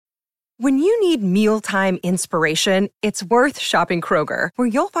When you need mealtime inspiration, it's worth shopping Kroger, where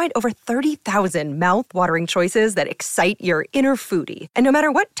you'll find over 30,000 mouth-watering choices that excite your inner foodie. And no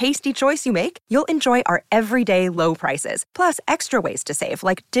matter what tasty choice you make, you'll enjoy our everyday low prices, plus extra ways to save,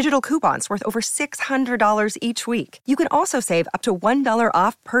 like digital coupons worth over $600 each week. You can also save up to $1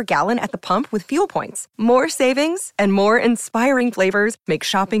 off per gallon at the pump with fuel points. More savings and more inspiring flavors make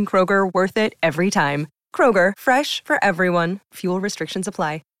shopping Kroger worth it every time. Kroger, fresh for everyone. Fuel restrictions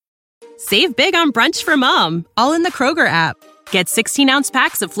apply. Save big on brunch for mom, all in the Kroger app. Get 16-ounce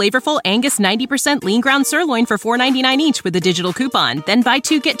packs of flavorful Angus 90% lean ground sirloin for $4.99 each with a digital coupon. Then buy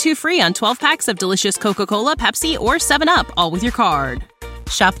 2, get 2 free on 12 packs of delicious Coca-Cola, Pepsi, or 7-Up, all with your card.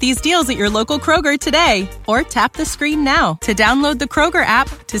 Shop these deals at your local Kroger today, or tap the screen now to download the Kroger app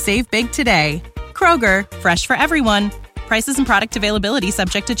to save big today. Kroger, fresh for everyone. Prices and product availability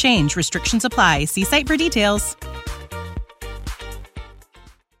subject to change. Restrictions apply. See site for details.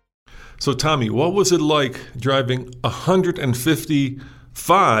 So, Tommy, what was it like driving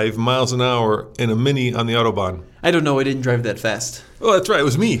 155 miles an hour in a Mini on the Autobahn? I don't know. I didn't drive that fast. Oh, that's right. It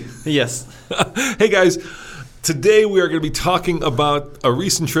was me. Yes. Hey, guys. Today we are going to be talking about a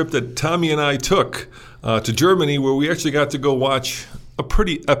recent trip that Tommy and I took to Germany, where we actually got to go watch a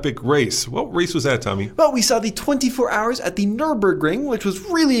pretty epic race. What race was that, Tommy? Well, we saw the 24 hours at the Nürburgring, which was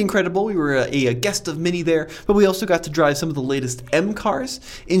really incredible. We were a guest of Mini there, but we also got to drive some of the latest M cars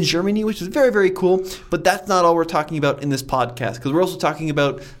in Germany, which is very, very cool. But that's not all we're talking about in this podcast, because we're also talking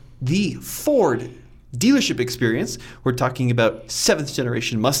about the Ford dealership experience. We're talking about 7th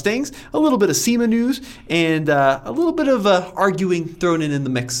generation Mustangs, a little bit of SEMA news, and a little bit of arguing thrown in the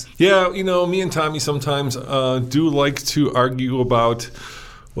mix. Yeah, you know, me and Tommy sometimes do like to argue about,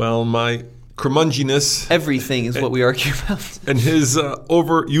 well, my curmudgeonness. Everything is what we argue about. And his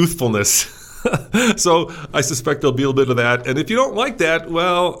over youthfulness. So I suspect there'll be a little bit of that. And if you don't like that,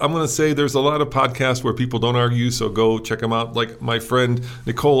 well, I'm going to say there's a lot of podcasts where people don't argue, so go check them out, like my friend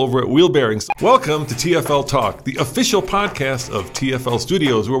Nicole over at Wheel Bearings. Welcome to TFL Talk, the official podcast of TFL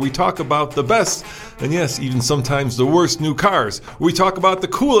Studios, where we talk about the best, and yes, even sometimes the worst new cars. We talk about the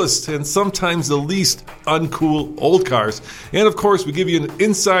coolest and sometimes the least uncool old cars. And of course, we give you an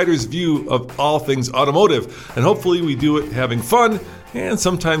insider's view of all things automotive. And hopefully we do it having fun and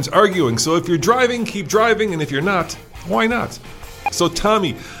sometimes arguing. So if you're driving, keep driving, and if you're not, why not? So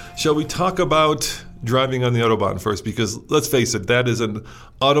Tommy, shall we talk about driving on the Autobahn first? Because let's face it, that is an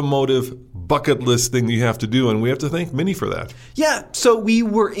automotive bucket list thing you have to do, and we have to thank Mini for that. Yeah, so we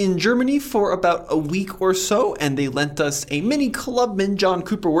were in Germany for about a week or so, and they lent us a Mini Clubman John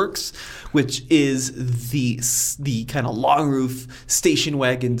Cooper Works, which is the kind of long roof station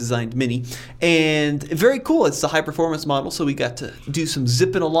wagon designed Mini. And very cool. It's a high performance model, so we got to do some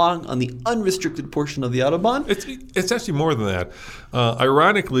zipping along on the unrestricted portion of the Autobahn. It's actually more than that.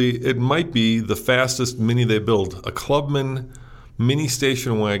 Ironically, it might be the fastest Mini they build. A Clubman Mini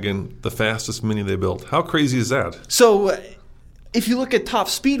station wagon, the fastest Mini they built. How crazy is that? So if you look at top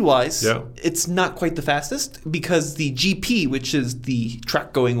speed-wise, yeah, it's not quite the fastest, because the GP, which is the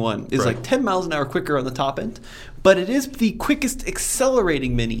track-going one, is like 10 miles an hour quicker on the top end. But it is the quickest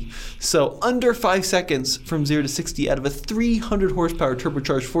accelerating Mini. So under 5 seconds from 0 to 60 out of a 300 horsepower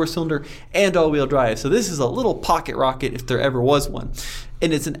turbocharged 4-cylinder and all-wheel drive. So this is a little pocket rocket if there ever was one.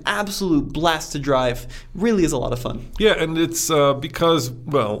 And it's an absolute blast to drive. Really is a lot of fun. Yeah, and it's because,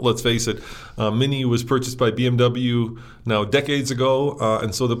 well, let's face it, Mini was purchased by BMW now decades ago,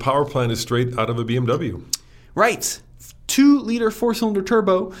 and so the power plant is straight out of a BMW. Right. 2-liter 4-cylinder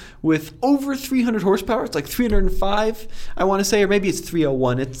turbo with over 300 horsepower. It's like 305, I want to say, or maybe it's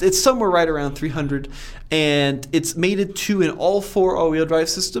 301. It's somewhere right around 300, and it's mated to an all-4 all-wheel drive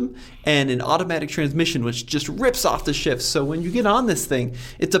system and an automatic transmission, which just rips off the shifts. So when you get on this thing,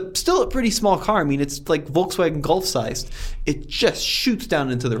 it's still a pretty small car. I mean, it's like Volkswagen Golf sized. It just shoots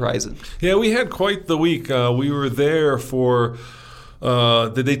down into the horizon. Yeah, we had quite the week. We were there for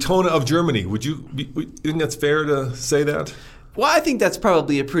the Daytona of Germany. Would you think that's fair to say that? Well, I think that's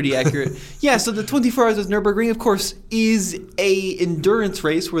probably a pretty accurate. Yeah, so the 24 Hours of Nürburgring, of course, is a endurance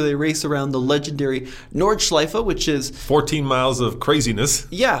race where they race around the legendary Nordschleife, which is 14 miles of craziness.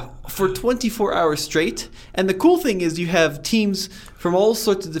 Yeah, for 24 hours straight. And the cool thing is you have teams from all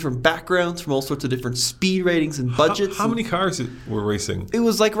sorts of different backgrounds, from all sorts of different speed ratings and budgets. How many cars were racing? It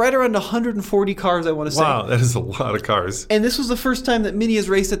was like right around 140 cars, I want to say. Wow, that is a lot of cars. And this was the first time that Mini has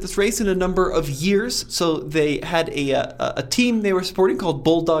raced at this race in a number of years. So they had a team they were supporting called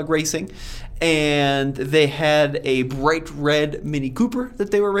Bulldog Racing. And they had a bright red Mini Cooper that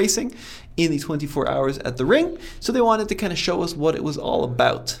they were racing in the 24 hours at the ring. So they wanted to kind of show us what it was all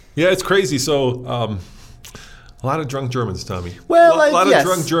about. Yeah, it's crazy. So A lot of drunk Germans, Tommy. Well, a lot yes. of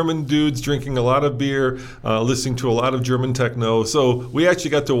drunk German dudes drinking a lot of beer, listening to a lot of German techno. So we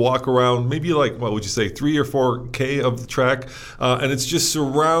actually got to walk around maybe like, what would you say, 3 or 4K of the track. And it's just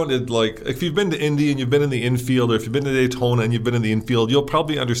surrounded, like, if you've been to Indy and you've been in the infield, or if you've been to Daytona and you've been in the infield, you'll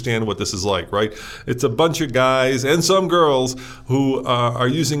probably understand what this is like, right? It's a bunch of guys and some girls who are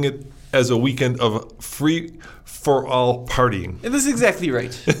using it as a weekend of free-for-all partying. This is exactly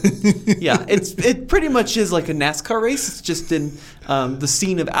right. Yeah, it pretty much is like a NASCAR race. It's just in the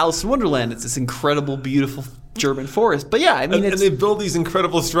scene of Alice in Wonderland. It's this incredible, beautiful German forest. But yeah, I mean, and they build these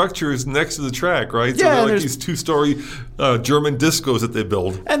incredible structures next to the track, right? So Yeah, they're like there's- these 2-story German discos that they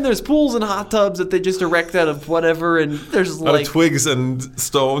build and there's pools and hot tubs that they just erect out of whatever, and there's out like of twigs and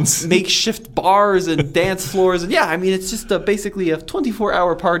stones. makeshift bars and dance floors, and yeah, I mean, it's just basically a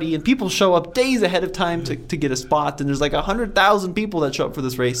 24-hour party, and people show up days ahead of time to get a spot, and there's like 100,000 people that show up for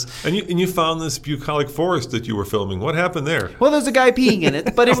this race. And you found this bucolic forest that you were filming. What happened there? Well, there's a guy peeing in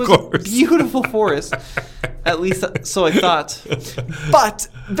it, but it Of was a course. beautiful forest. At least so I thought. But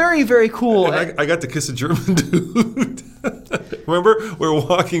very, very cool. And I got to kiss a German dude. Remember, we're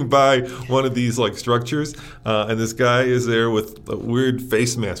walking by one of these like structures, and this guy is there with a weird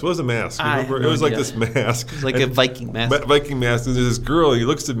face mask. What was a mask? I Remember, have no it was like idea. this mask. It was like a Viking mask. Viking mask. And there's this girl. He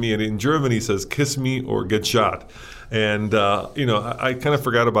looks at me, and in German he says, "Kiss me or get shot." And, I kind of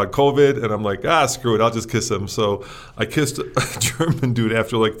forgot about COVID, and I'm like, screw it, I'll just kiss him. So I kissed a German dude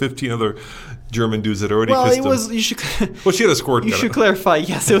after like 15 other German dudes had already kissed him. You should. Well, she had a squirt You gun. should clarify.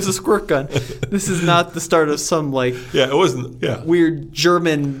 Yes, it was a squirt gun. This is not the start of some like Yeah, it wasn't. Yeah. weird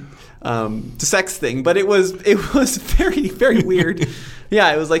German sex thing, but it was very, very weird.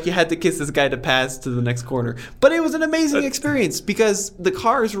 Yeah, it was like you had to kiss this guy to pass to the next corner. But it was an amazing experience because the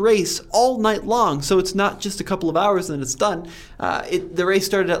cars race all night long, so it's not just a couple of hours and then it's done. The race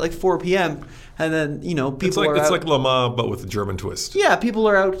started at like 4 p.m. and then people are It's out. like Le Mans, but with a German twist. Yeah, people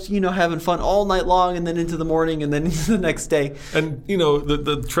are out, having fun all night long and then into the morning and then into the next day. And,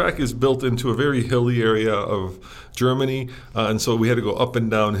 the track is built into a very hilly area of Germany. And so we had to go up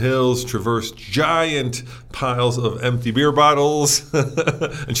and down hills, traverse giant piles of empty beer bottles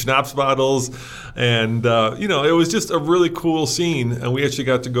and schnapps bottles. And, it was just a really cool scene. And we actually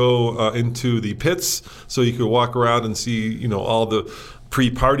got to go into the pits so you could walk around and see, all the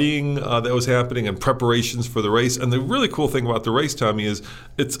pre-partying that was happening and preparations for the race. And the really cool thing about the race, Tommy, is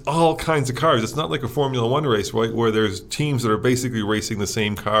it's all kinds of cars. It's not like a Formula One race, right, where there's teams that are basically racing the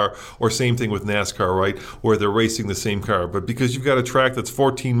same car, or same thing with NASCAR, right, where they're racing the same car. But because you've got a track that's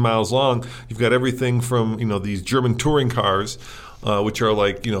 14 miles long, you've got everything from, these German touring cars, which are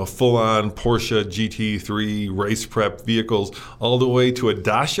like, full-on Porsche GT3 race prep vehicles, all the way to a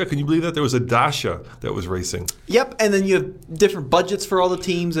Dacia. Can you believe that? There was a Dacia that was racing. Yep, and then you have different budgets for all the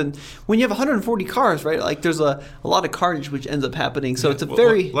teams, and when you have 140 cars, right, like there's a lot of carnage which ends up happening, so it's a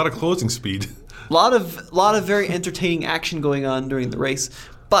A lot of closing speed. lot of very entertaining action going on during the race.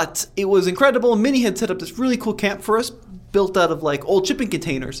 But it was incredible. Mini had set up this really cool camp for us, built out of like old shipping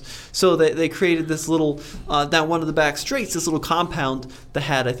containers. So they created this little, down one of the back straights, this little compound that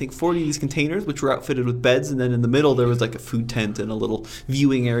had, I think, 40 of these containers, which were outfitted with beds. And then in the middle, there was like a food tent and a little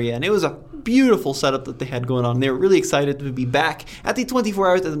viewing area. And it was a beautiful setup that they had going on. They were really excited to be back at the 24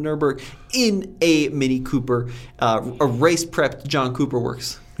 Hours at the Nürburgring in a Mini Cooper, a race-prepped John Cooper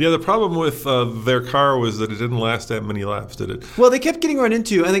Works. Yeah, the problem with their car was that it didn't last that many laps, did it? Well, they kept getting run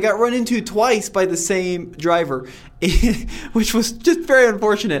into, and they got run into twice by the same driver, which was just very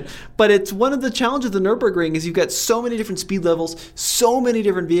unfortunate. But it's one of the challenges of the Nürburgring is you've got so many different speed levels, so many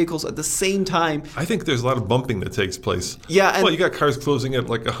different vehicles at the same time. I think there's a lot of bumping that takes place. Yeah, and well, you got cars closing at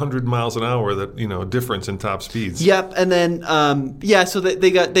like 100 miles an hour. That difference in top speeds. Yep, and then so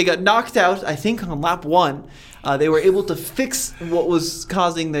they got knocked out, I think, on lap 1. They were able to fix what was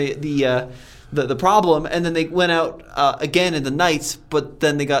causing the problem, and then they went out again in the nights, but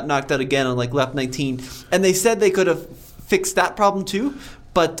then they got knocked out again on like lap 19. And they said they could have fixed that problem too,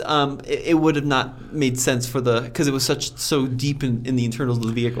 but it would have not made sense because it was so deep in the internals of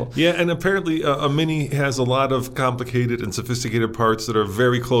the vehicle. Yeah, and apparently a Mini has a lot of complicated and sophisticated parts that are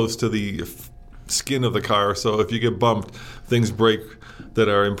very close to the skin of the car. So if you get bumped, things break that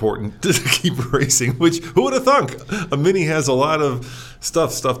are important to keep racing, which who would have thunk? A Mini has a lot of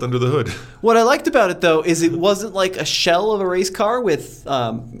stuff stuffed under the hood. What I liked about it, though, is it wasn't like a shell of a race car with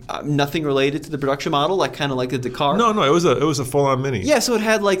nothing related to the production model, like kind of like the Dakar. No, it was a full-on Mini. Yeah, so it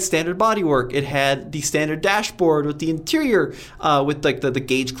had like standard bodywork. It had the standard dashboard with the interior, with like the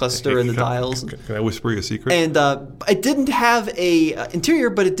gauge cluster and the dials. Can I whisper you a secret? And it didn't have a interior,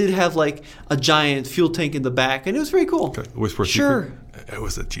 but it did have like a giant fuel tank in the back, and it was very cool. Okay, whisper a Sure. secret. It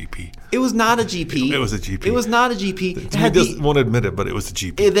was a GP. It was not a GP. It was a GP. It was not a GP. He just won't admit it, but it was a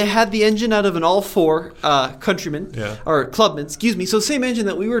GP. They had the engine out of an all-4 Countryman, or Clubman, excuse me. So same engine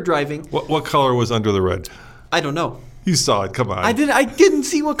that we were driving. What color was under the red? I don't know. You saw it. Come on. I didn't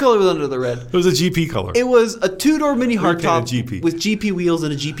see what color was under the red. It was a GP color. It was a 2-door mini hardtop GP. with GP wheels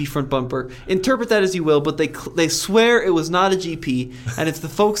and a GP front bumper. Interpret that as you will, but they swear it was not a GP, and if the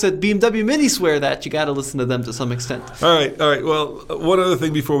folks at BMW Mini swear that, you got to listen to them to some extent. All right. Well, one other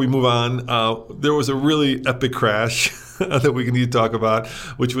thing before we move on, there was a really epic crash that we need to talk about,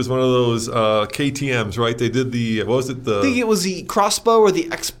 which was one of those KTMs, right? They did I think it was the Crossbow or the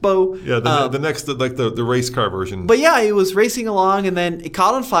Expo. Yeah, the next, like the race car version. But yeah, it was racing along, and then it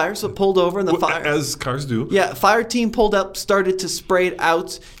caught on fire, so it pulled over, and the fire, as cars do. Yeah, fire team pulled up, started to spray it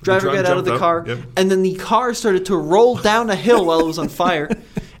out. Driver got out of the car, and then the car started to roll down a hill while it was on fire.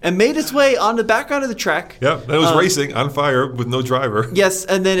 And made its way on the background of the track. Yeah, and it was racing on fire with no driver. Yes,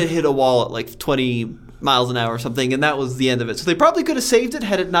 and then it hit a wall at like 20 miles an hour or something, and that was the end of it. So they probably could have saved it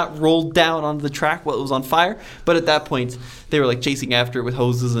had it not rolled down onto the track while it was on fire. But at that point, they were like chasing after it with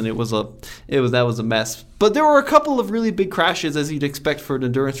hoses, and that was a mess. But there were a couple of really big crashes, as you'd expect for an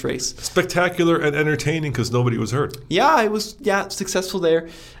endurance race. Spectacular and entertaining because nobody was hurt. Yeah, it was successful there.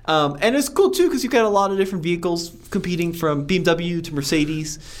 And it's cool, too, because you've got a lot of different vehicles competing, from BMW to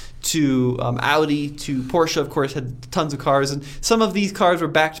Mercedes to Audi to Porsche, of course, had tons of cars. And some of these cars were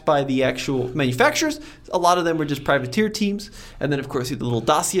backed by the actual manufacturers. A lot of them were just privateer teams. And then, of course, you had the little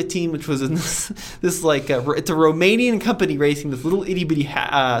Dacia team, which was in this like, it's a Romanian company racing this little itty-bitty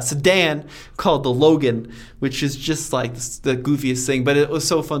sedan called the Logan, which is just like the goofiest thing. But it was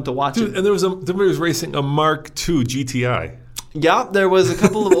so fun to watch. Dude, and somebody was racing a Mark II GTI. Yeah, there was a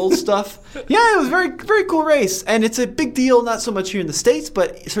couple of old stuff. Yeah, it was a very, very cool race. And it's a big deal, not so much here in the States,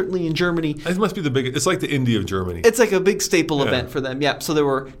 but certainly in Germany. It must be the biggest. It's like the Indy of Germany. It's like a big staple event for them. Yeah, so there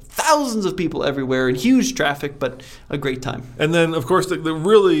were thousands of people everywhere and huge traffic, but a great time. And then, of course, the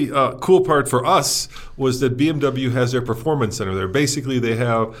really cool part for us was that BMW has their performance center there. Basically, they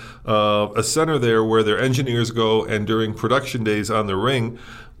have a center there where their engineers go, and during production days on the ring,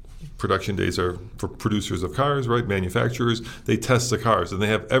 production days are for producers of cars, right? Manufacturers. They test the cars, and they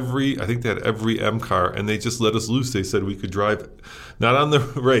have I think they had every M car, and they just let us loose. They said we could drive, not on the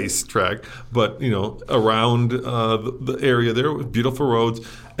race track, but around the area there with beautiful roads.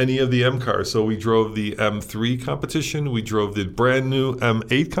 Any of the M cars. So we drove the M3 competition. We drove the brand new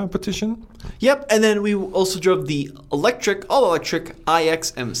M8 competition. Yep, and then we also drove the all-electric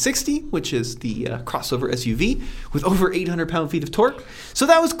iX M60, which is the crossover SUV with over 800 pound-feet of torque. So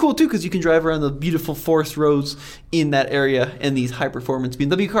that was cool, too, because you can drive around the beautiful forest roads in that area and these high-performance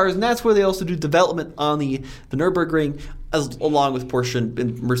BMW cars. And that's where they also do development on the Nürburgring, along with Porsche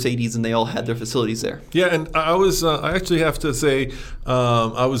and Mercedes, and they all had their facilities there. Yeah, and I actually have to say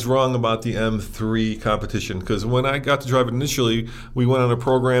I was wrong about the M3 competition, because when I got to drive it initially, we went on a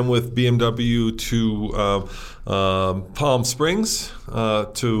program with BMW to Palm Springs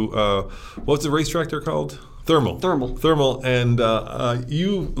to what's the racetrack they're called? Thermal. And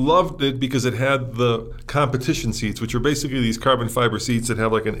you loved it because it had the competition seats, which are basically these carbon fiber seats that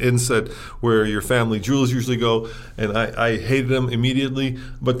have like an inset where your family jewels usually go. And I hated them immediately.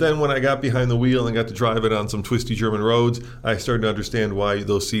 But then when I got behind the wheel and got to drive it on some twisty German roads, I started to understand why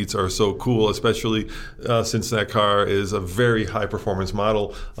those seats are so cool, especially since that car is a very high performance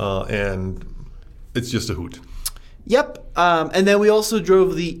model, and it's just a hoot. Yep, and then we also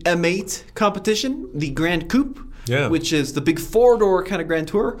drove the M8 competition, the Grand Coupe, which is the big 4-door kind of Grand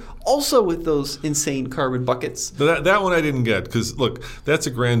Tour, also with those insane carbon buckets. That one I didn't get, because, look, that's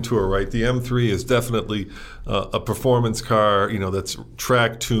a Grand Tour, right? The M3 is definitely a performance car, that's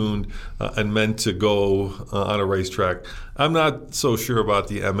track-tuned and meant to go on a racetrack. I'm not so sure about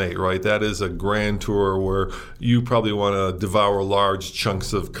the M8, right? That is a Grand Tour where you probably want to devour large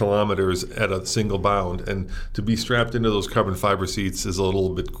chunks of kilometers at a single bound, and to be strapped into those carbon fiber seats is a little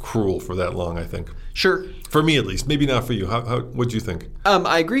bit cruel for that long, I think. Sure. For me, at least. Maybe not for you. What'd you think?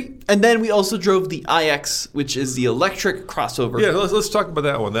 I agree. And then we also drove the iX, which is the electric crossover. Yeah, let's talk about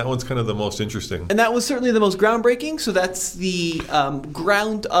that one. That one's kind of the most interesting. And that was certainly the most groundbreaking. So that's the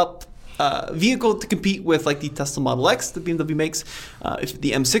ground-up vehicle to compete with, like the Tesla Model X that BMW makes. If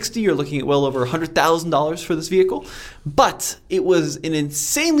the M60, you're looking at well over $100,000 for this vehicle. But it was an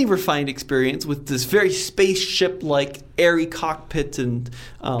insanely refined experience with this very spaceship-like airy cockpit and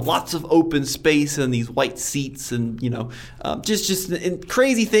lots of open space and these white seats and, just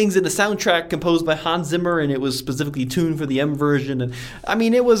crazy things, and a soundtrack composed by Hans Zimmer, and it was specifically tuned for the M version. And I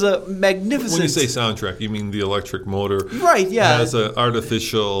mean, it was a magnificent... When you say soundtrack, you mean the electric motor. Right, yeah. It has an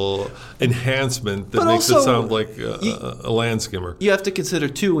artificial enhancement that makes it sound like a land skimmer. You have to consider,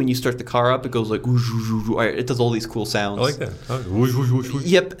 too, when you start the car up, it goes like... It does all these cool sounds. I like that. Whoosh, whoosh, whoosh, whoosh.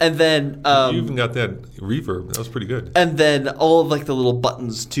 Yep, and then... you even got that reverb. That was pretty good. And then all of like the little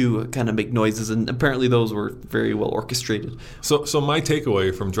buttons to kind of make noises, and apparently those were very well orchestrated. So my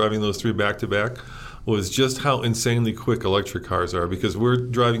takeaway from driving those three back to back was just how insanely quick electric cars are, because we're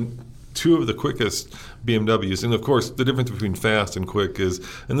driving two of the quickest BMWs. And of course, the difference between fast and quick is,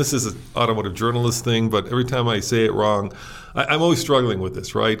 and this is an automotive journalist thing, but every time I say it wrong, I'm always struggling with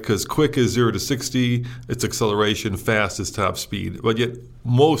this, right? Because quick is 0 to 60, it's acceleration, fast is top speed. But yet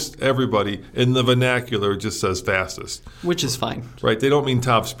most everybody in the vernacular just says fastest. Which is fine. Right? They don't mean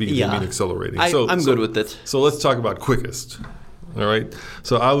top speed, they mean accelerating. I'm good with it. So let's talk about quickest. All right?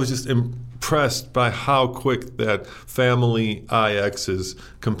 So I was just impressed by how quick that family iX is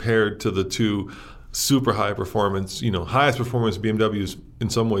compared to the two super high performance, highest performance BMWs in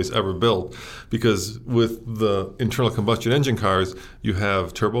some ways ever built. Because with the internal combustion engine cars, you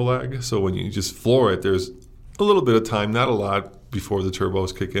have turbo lag. So when you just floor it, there's a little bit of time, not a lot, before the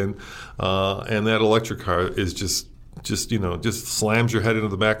turbos kick in. And that electric car is just slams your head into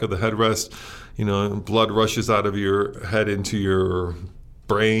the back of the headrest. And blood rushes out of your head into your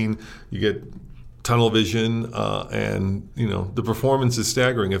brain. You get tunnel vision, and the performance is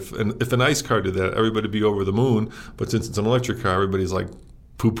staggering. If an ICE car did that, everybody would be over the moon. But since it's an electric car, everybody's like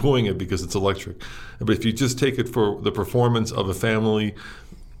poo-pooing it because it's electric. But if you just take it for the performance of a family,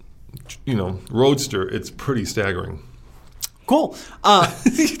 roadster, it's pretty staggering. Cool.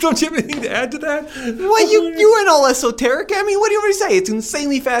 Don't you have anything to add to that? Well, you went all esoteric. I mean, what do you want to say? It's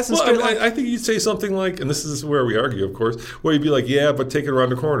insanely fast and straight line. I think you'd say something like, and this is where we argue, of course, where you'd be like, yeah, but take it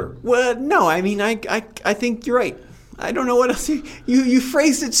around the corner. Well, no, I mean, I think you're right. I don't know what else. You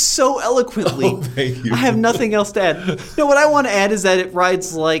phrased it so eloquently. Oh, thank you. I have nothing else to add. No, what I want to add is that it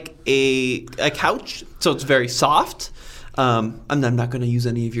rides like a couch, so it's very soft. I'm not going to use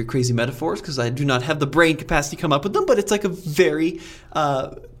any of your crazy metaphors because I do not have the brain capacity to come up with them, but it's like a very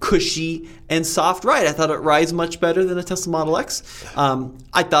cushy and soft ride. I thought it rides much better than a Tesla Model X.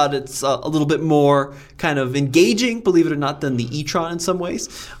 I thought it's a little bit more kind of engaging, believe it or not, than the e-tron in some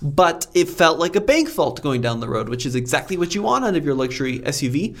ways, but it felt like a bank vault going down the road, which is exactly what you want out of your luxury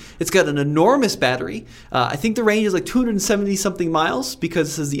SUV. It's got an enormous battery. I think the range is like 270 something miles because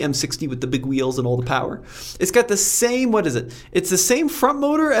this is the M60 with the big wheels and all the power. It's got the same, it's the same front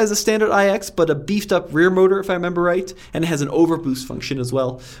motor as a standard iX, but a beefed up rear motor, if I remember right, and it has an overboost function as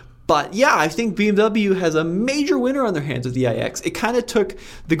well. But yeah, I think BMW has a major winner on their hands with the iX. It kind of took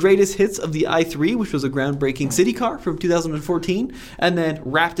the greatest hits of the i3, which was a groundbreaking city car from 2014, and then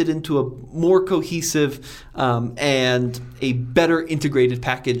wrapped it into a more cohesive and a better integrated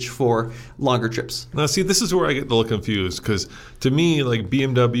package for longer trips. Now, see, this is where I get a little confused, because to me, like,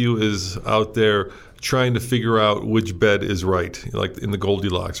 BMW is out there trying to figure out which bed is right, like in the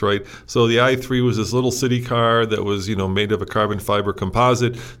Goldilocks, right? So the i3 was this little city car that was, made of a carbon fiber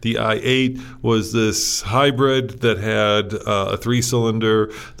composite. The i8 was this hybrid that had a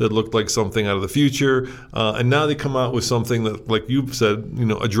 3-cylinder that looked like something out of the future. And now they come out with something that, like you said,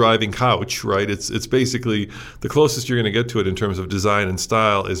 a driving couch, right? It's basically the closest you're going to get to it in terms of design and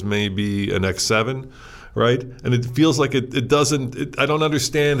style is maybe an X7. Right? And it feels like it doesn't, I don't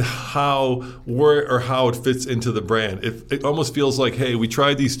understand how it fits into the brand. It almost feels like, hey, we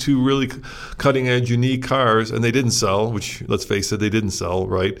tried these two really cutting edge, unique cars and they didn't sell, which, let's face it, they didn't sell,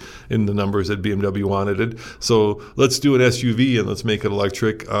 right, in the numbers that BMW wanted it. So let's do an SUV and let's make it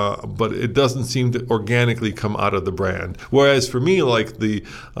electric. But it doesn't seem to organically come out of the brand. Whereas for me, like the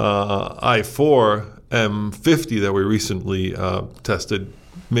i4 M50 that we recently tested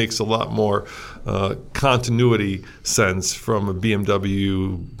makes a lot more continuity sense from a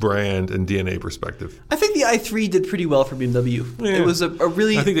BMW brand and DNA perspective. I think the i3 did pretty well for BMW. Yeah. It was a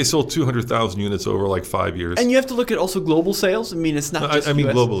really... I think they sold 200,000 units over like 5 years. And you have to look at also global sales. I mean, it's not just I mean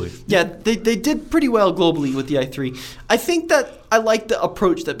US. Globally. Yeah, they did pretty well globally with the i3. I think that I like the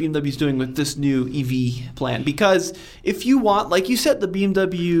approach that BMW is doing with this new EV plan, because if you want, like you said, the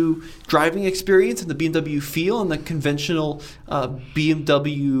BMW driving experience and the BMW feel and the conventional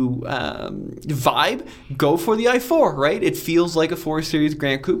BMW vibe, go for the i4, right? It feels like a 4 Series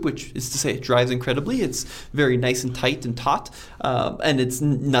Grand Coupe, which is to say it drives incredibly. It's very nice and tight and taut, and it's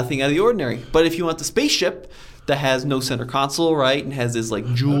nothing out of the ordinary. But if you want the spaceship that has no center console, right, and has this like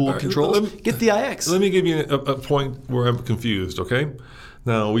dual controls. Get the iX. Let me give you a point where I'm confused, okay?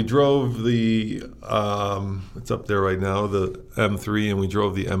 Now, we drove the, it's up there right now, the M3, and we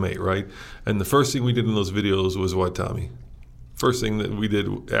drove the M8, right? And the first thing we did in those videos was what, Tommy? First thing that we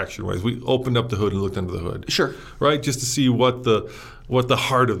did action-wise, we opened up the hood and looked under the hood. Sure. Right, just to see what the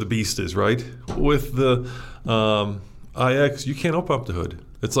heart of the beast is, right? With the iX, you can't open up the hood.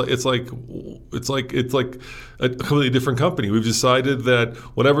 It's like a completely different company. We've decided that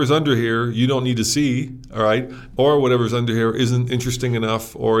whatever's under here you don't need to see, all right, or whatever's under here isn't interesting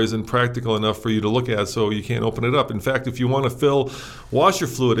enough or isn't practical enough for you to look at, so you can't open it up. In fact, if you want to fill washer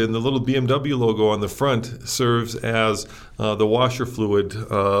fluid in, the little BMW logo on the front serves as the washer fluid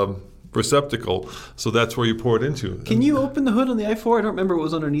receptacle, so that's where you pour it into. Can you open the hood on the i4? I don't remember what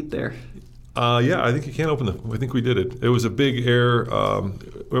was underneath there. Yeah, I think you can open I think we did it. It was a big air.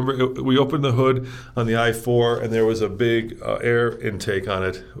 Remember, we opened the hood on the i4, and there was a big air intake on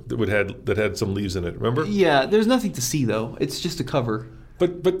it that had some leaves in it. Remember? Yeah, there's nothing to see though. It's just a cover.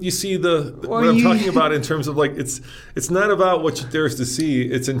 But you see what I'm talking about in terms of like it's not about what there's to see.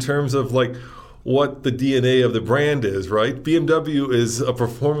 It's in terms of like what the DNA of the brand is, right? BMW is a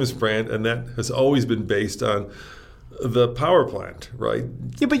performance brand, and that has always been based on the power plant, right?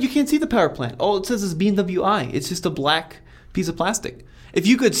 Yeah, but you can't see the power plant. All it says is BMW i. It's just a black piece of plastic. If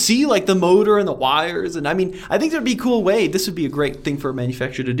you could see like the motor and the wires, and I mean, I think there'd be a cool way. This would be a great thing for a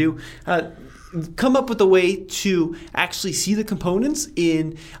manufacturer to do. Come up with a way to actually see the components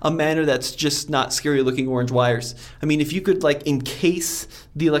in a manner that's just not scary looking orange wires. I mean, if you could like encase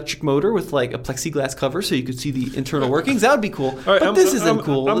the electric motor with like a plexiglass cover so you could see the internal workings, that would be cool. But this isn't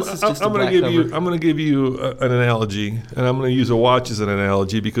cool. This is just a black cover. I'm going to give you an analogy, and I'm going to use a watch as an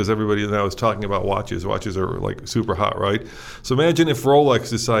analogy because everybody now is talking about watches. Watches are like super hot, right? So imagine if Rolex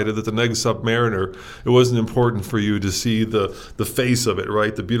decided that the Neg Submariner, it wasn't important for you to see the face of it,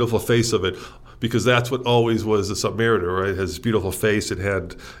 right? The beautiful face of it. Because that's what always was the Submariner, right? It has this beautiful face. It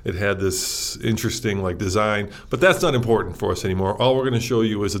had this interesting like design, but that's not important for us anymore. All we're going to show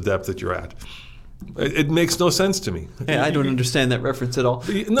you is the depth that you're at. It makes no sense to me. Yeah, I don't understand that reference at all.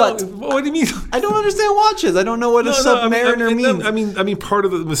 No, what do you mean? I don't understand watches. I don't know what a Submariner means. I mean, part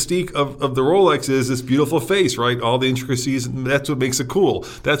of the mystique of the Rolex is this beautiful face, right? All the intricacies, and that's what makes it cool.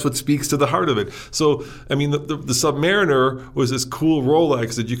 That's what speaks to the heart of it. So, I mean, the Submariner was this cool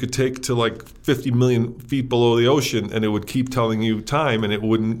Rolex that you could take to like 50 million feet below the ocean, and it would keep telling you time, and it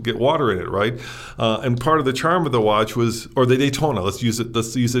wouldn't get water in it, right? And part of the charm of the watch was, or the Daytona. Let's use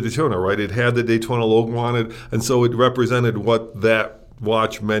the Daytona, right? It had the Daytona logo on it, and so it represented what that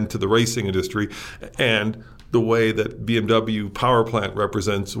watch meant to the racing industry, and the way that BMW power plant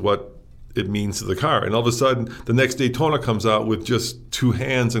represents what it means to the car. And all of a sudden, the next Daytona comes out with just two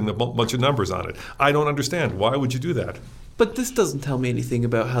hands and a bunch of numbers on it. I don't understand. Why would you do that? But this doesn't tell me anything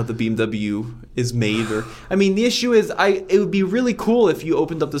about how the BMW is made. I mean, the issue is, it would be really cool if you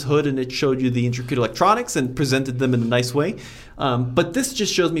opened up this hood and it showed you the intricate electronics and presented them in a nice way. But this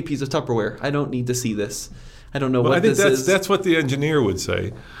just shows me a piece of Tupperware. I don't need to see this. I don't know what this is. That's what the engineer would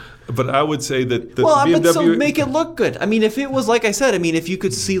say. But I would say that the BMW... But so make it look good. I mean, if it was, like I said, I mean, if you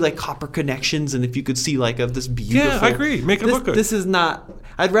could see, like, copper connections and if you could see, like, of this beautiful... Yeah, I agree. Make it look good. This is not...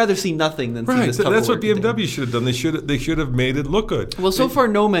 I'd rather see nothing than see this Tupperware. That's what BMW should have done. They should have made it look good. Well, so far,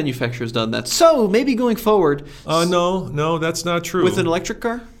 no manufacturer's done that. So, maybe going forward... No, that's not true. With an electric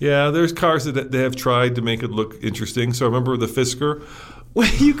car? Yeah, there's cars that they have tried to make it look interesting. So, remember the Fisker?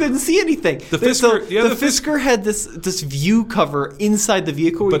 You couldn't see anything. The Fisker had this view cover inside the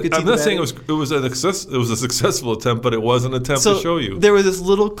vehicle where you could see the battery. I'm not saying it was a successful attempt, but it was an attempt to show you. There was this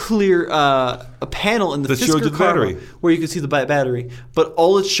little clear a panel in the Fisker car where you could see the battery, but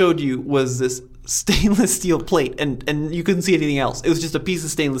all it showed you was this stainless steel plate, and you couldn't see anything else. It was just a piece of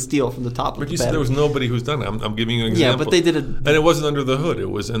stainless steel from the top of the battery. But you said there was nobody who's done it. I'm giving you an example. Yeah, but they did it. And it wasn't under the hood.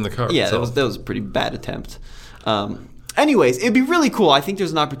 It was in the car itself. That was a pretty bad attempt. Anyways, it'd be really cool. I think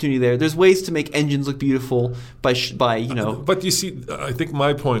there's an opportunity there. There's ways to make engines look beautiful by you know. But you see, I think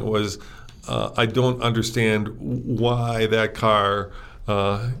my point was, I don't understand why that car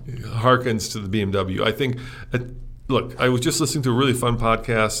harkens to the BMW. I think, look, I was just listening to a really fun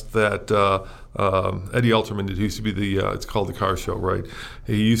podcast that Eddie Alterman did. He used to be it's called The Car Show, right?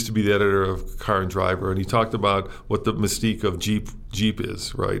 He used to be the editor of Car and Driver, and he talked about what the mystique of Jeep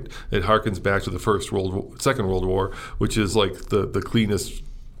is, right? It harkens back to the Second World War, which is like the cleanest,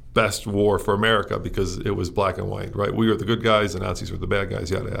 best war for America because it was black and white, right? We were the good guys, the Nazis were the bad guys,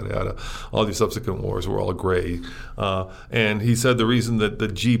 yada, yada, yada. All these subsequent wars were all gray. And he said the reason that the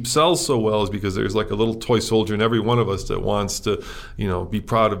Jeep sells so well is because there's like a little toy soldier in every one of us that wants to, be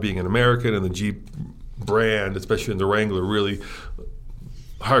proud of being an American, and the Jeep brand, especially in the Wrangler, really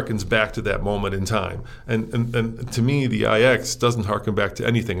harkens back to that moment in time. And to me, the iX doesn't harken back to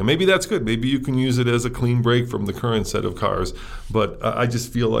anything. And maybe that's good. Maybe you can use it as a clean break from the current set of cars. But I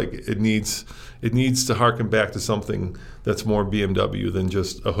just feel like it needs to harken back to something that's more BMW than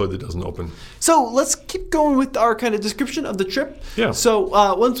just a hood that doesn't open. So let's keep going with our kind of description of the trip. Yeah. So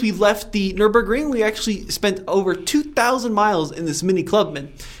once we left the Nürburgring, we actually spent over 2,000 miles in this Mini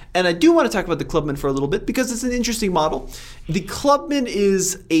Clubman. And I do want to talk about the Clubman for a little bit because it's an interesting model. The Clubman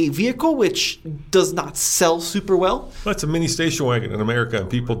is a vehicle which does not sell super well. Well, it's a mini station wagon in America, and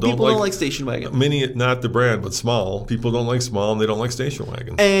people don't like station wagon. Mini, not the brand, but small. People don't like small, and they don't like station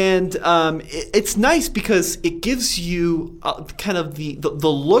wagon. And it's nice because it gives you kind of the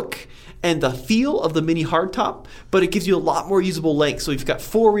look and the feel of the Mini hardtop, but it gives you a lot more usable length. So you've got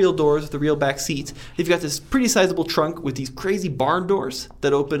 4 real doors with a real back seat. You've got this pretty sizable trunk with these crazy barn doors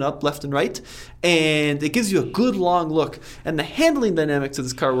that open up left and right, and it gives you a good long look. And the handling dynamics of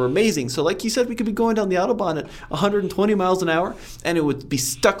this car were amazing. So like you said, we could be going down the Autobahn at 120 miles an hour, and it would be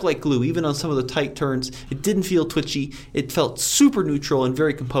stuck like glue, even on some of the tight turns. It didn't feel twitchy. It felt super neutral and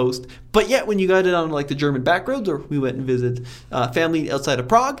very composed. But yet, when you got it on like the German back roads, or we went and visited family outside of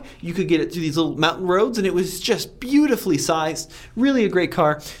Prague, you could get it through these little mountain roads, and it was just beautifully sized. Really a great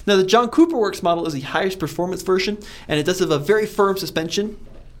car. Now, the John Cooper Works model is the highest performance version, and it does have a very firm suspension.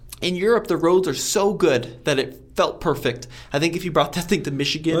 In Europe, the roads are so good that it felt perfect. I think if you brought that thing to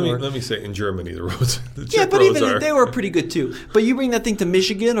Michigan, let me say, in Germany, the roads, they were pretty good too. But you bring that thing to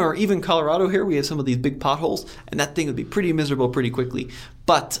Michigan or even Colorado here, we have some of these big potholes, and that thing would be pretty miserable pretty quickly.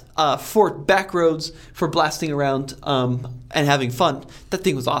 But for back roads, for blasting around and having fun, that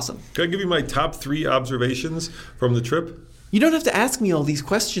thing was awesome. Can I give you my top 3 observations from the trip? You don't have to ask me all these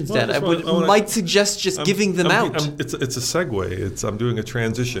questions, Dad. I might suggest just giving them out. It's a segue. I'm doing a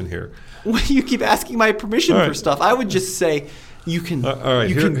transition here. When you keep asking my permission for stuff, I would just say you can,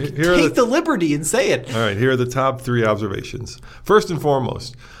 take the liberty and say it. All right, here are the top 3 observations. First and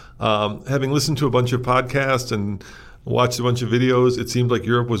foremost, having listened to a bunch of podcasts and watched a bunch of videos, it seemed like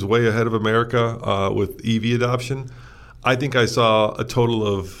Europe was way ahead of America with EV adoption. I think I saw a total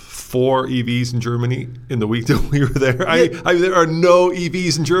of 4 EVs in Germany in the week that we were there. There are no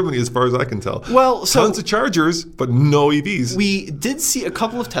EVs in Germany as far as I can tell. Well, so tons of chargers, but no EVs. We did see a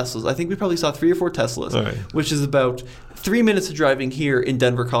couple of Teslas. I think we probably saw 3 or 4 Teslas, which is about 3 minutes of driving here in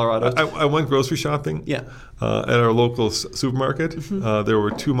Denver, Colorado. I went grocery shopping at our local supermarket. Mm-hmm. There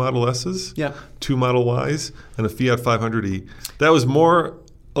were 2 Model S's, 2 Model Ys, and a Fiat 500e. That was more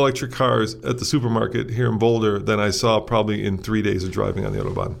electric cars at the supermarket here in Boulder than I saw probably in 3 days of driving on the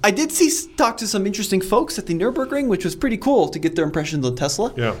Autobahn. I did talk to some interesting folks at the Nürburgring, which was pretty cool to get their impressions on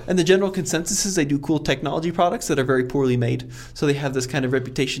Tesla. Yeah. And the general consensus is they do cool technology products that are very poorly made. So they have this kind of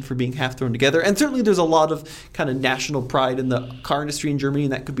reputation for being half thrown together. And certainly there's a lot of kind of national pride in the car industry in Germany,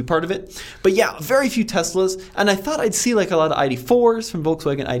 and that could be part of it. But yeah, very few Teslas. And I thought I'd see like a lot of ID4s from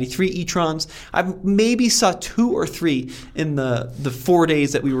Volkswagen, ID3 e-trons. I maybe saw 2 or 3 in the 4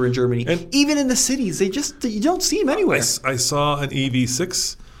 days that we were in Germany. And even in the cities, you don't see them anywhere. I saw an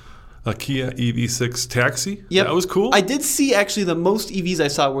EV6, a Kia EV6 taxi. Yep. That was cool. I did see actually the most EVs I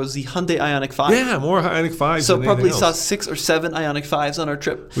saw was the Hyundai Ioniq 5. Yeah, more Ioniq 5s. So than probably anything saw else. 6 or 7 Ioniq 5s on our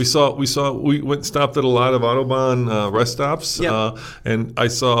trip. We went stopped at a lot of Autobahn rest stops, and I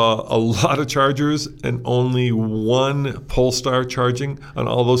saw a lot of chargers and only 1 Polestar charging on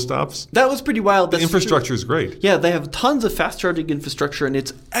all those stops. That was pretty wild. The infrastructure is great. Yeah, they have tons of fast charging infrastructure and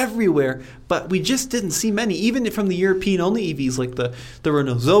it's everywhere, but we just didn't see many, even from the European-only EVs like the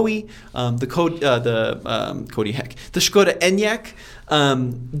Renault Zoe, the Skoda Enyaq.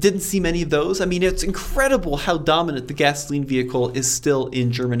 Didn't see many of those. I mean, it's incredible how dominant the gasoline vehicle is still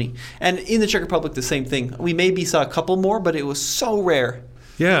in Germany. And in the Czech Republic, the same thing. We maybe saw a couple more, but it was so rare.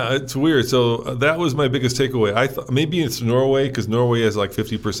 Yeah, it's weird. So that was my biggest takeaway. I thought maybe it's Norway because Norway has like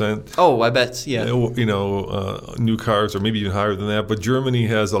 50%. Oh, I bet. Yeah. New cars, or maybe even higher than that. But Germany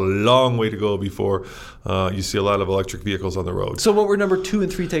has a long way to go before you see a lot of electric vehicles on the road. So what were number 2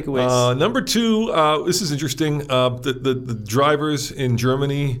 and 3 takeaways? Number 2, this is interesting. The drivers in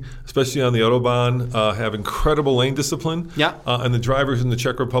Germany, especially on the Autobahn, have incredible lane discipline. Yeah. And the drivers in the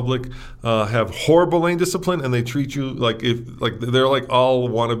Czech Republic have horrible lane discipline, and they treat you like they're like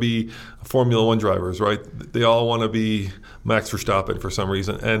all want to be Formula One drivers, right? They all want to be Max Verstappen for some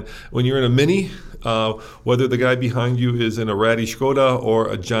reason. And when you're in a Mini, whether the guy behind you is in a ratty Skoda or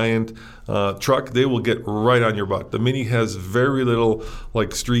a giant truck, they will get right on your butt. The Mini has very little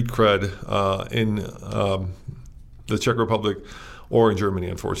like street cred in the Czech Republic or in Germany,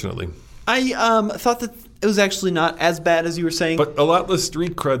 unfortunately. I thought that It was actually not as bad as you were saying. But a lot less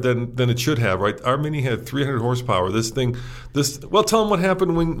street cred than it should have, right? Our Mini had 300 horsepower. Well, tell them what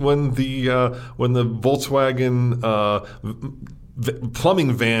happened when the Volkswagen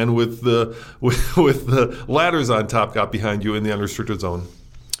plumbing van with the ladders on top got behind you in the unrestricted zone.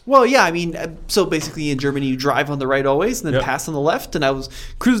 Well, yeah, I mean, so basically in Germany you drive on the right always and then pass on the left, and I was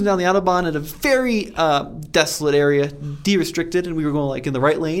cruising down the Autobahn in a very desolate area, de-restricted, and we were going like in the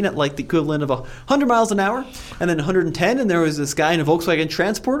right lane at like the equivalent of 100 miles an hour, and then 110, and there was this guy in a Volkswagen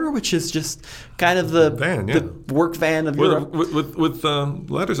Transporter, which is just kind of the work van of Europe. With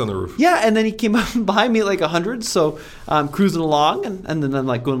ladders on the roof. Yeah, and then he came up behind me at like 100, so I'm cruising along, and then I'm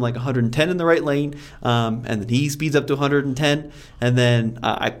like going like 110 in the right lane, and then he speeds up to 110, and then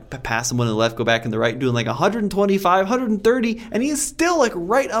I pass him on the left, go back in the right, doing like 125, 130, and he is still like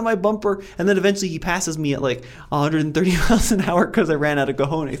right on my bumper, and then eventually he passes me at like 130 miles an hour because I ran out of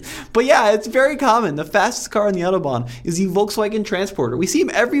cojones. But yeah, it's very common. The fastest car on the Autobahn is the Volkswagen Transporter. We see him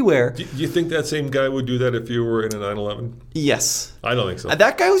everywhere. Do you think that same guy would do that if you were in a 911? Yes. I don't think so.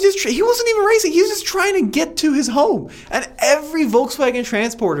 That guy was he wasn't even racing. He was just trying to get to his home. And every Volkswagen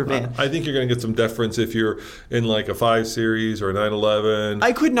Transporter van. I think you're going to get some deference if you're in like a 5 Series or a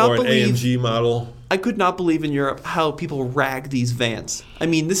 911 or an AMG model. I could not believe in Europe how people rag these vans. I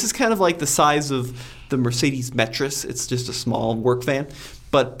mean, this is kind of like the size of the Mercedes Metris. It's just a small work van.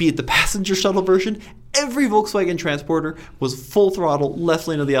 But be it the passenger shuttle version, every Volkswagen Transporter was full throttle, left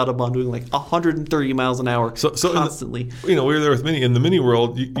lane of the Autobahn, doing like 130 miles an hour constantly. We were there with Mini. In the Mini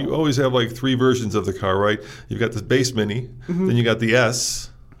world, you always have like 3 versions of the car, right? You've got the base Mini, then you got the S.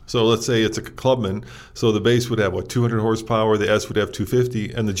 So let's say it's a Clubman. So the base would have, 200 horsepower, the S would have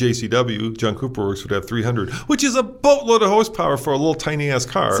 250, and the JCW, John Cooper Works, would have 300, which is a boatload of horsepower for a little tiny-ass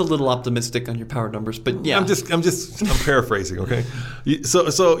car. It's a little optimistic on your power numbers, but yeah. I'm paraphrasing, okay?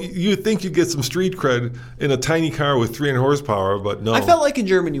 So you think you get some street cred in a tiny car with 300 horsepower, but no. I felt like in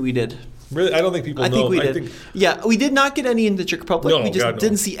Germany we did. Really? I don't think people know. I think we did. Yeah, we did not get any in the Czech Republic. No, we just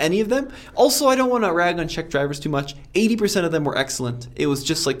didn't see any of them. Also, I don't want to rag on Czech drivers too much. 80% of them were excellent. It was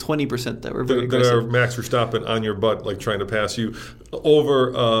just like 20% that were very aggressive. That are Max Verstappen on your butt, like trying to pass you over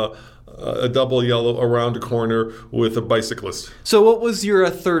a double yellow around a corner with a bicyclist. So what was your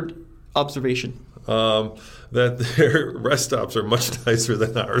third observation? That their rest stops are much nicer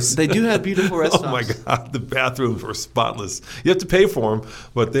than ours. They do have beautiful rest stops. Oh my God, the bathrooms were spotless. You have to pay for them,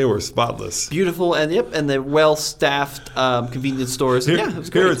 but they were spotless. Beautiful, and they're well-staffed convenience stores. It was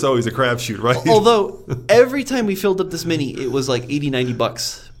great. Here it's always a crapshoot, right? Although every time we filled up this Mini, it was like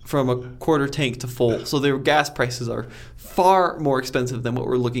 $80-$90 from a quarter tank to full. So their gas prices are far more expensive than what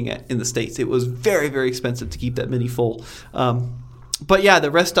we're looking at in the States. It was very, very expensive to keep that Mini full. But yeah, the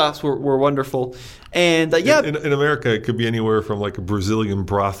rest stops were wonderful. And in America, it could be anywhere from like a Brazilian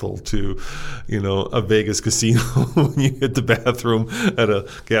brothel to, a Vegas casino when you hit the bathroom at a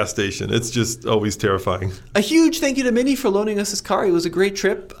gas station. It's just always terrifying. A huge thank you to Mini for loaning us this car. It was a great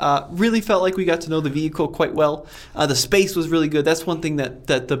trip. Really felt like we got to know the vehicle quite well. The space was really good. That's one thing that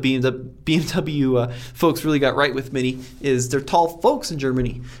the BMW folks really got right with Mini is they're tall folks in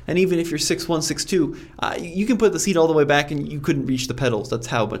Germany. And even if you're 6'1", 6'2", you can put the seat all the way back and you couldn't reach the pedals. That's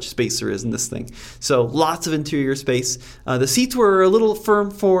how much space there is in this thing. So lots of interior space. The seats were a little firm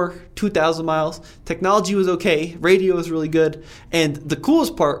for 2,000 miles. Technology was okay. Radio was really good. And the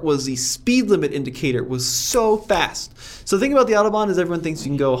coolest part was the speed limit indicator was so fast. So the thing about the Autobahn is everyone thinks you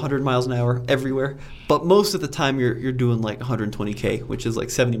can go 100 miles an hour everywhere. But most of the time you're doing like 120K, which is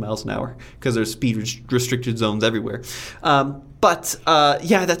like 70 miles an hour because there's speed restricted zones everywhere. But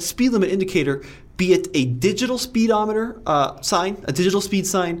that speed limit indicator, be it a digital speedometer sign, a digital speed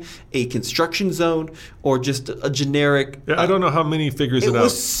sign, a construction zone, or just a generic... I don't know how many figures it out. It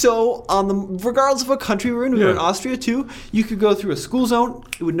was so regardless of what country we're in, we were in Austria too, you could go through a school zone,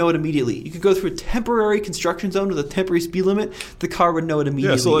 it would know it immediately. You could go through a temporary construction zone with a temporary speed limit, the car would know it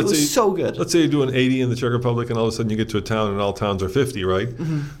immediately. Yeah, so it was so good. Let's say you do an 80 in the Czech Republic and all of a sudden you get to a town and all towns are 50, right?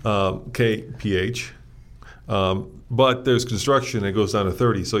 kph. But there's construction, it goes down to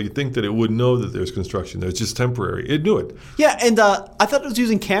 30. So you think that it would know that there's construction there. It's just temporary. It knew it. Yeah, and I thought it was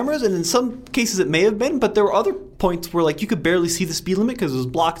using cameras, and in some cases it may have been, but there were other points where like you could barely see the speed limit because it was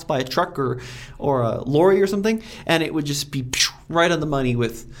blocked by a truck or a lorry or something, and it would just be right on the money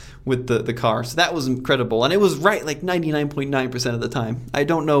with the car. So that was incredible. And it was right like 99.9% of the time. I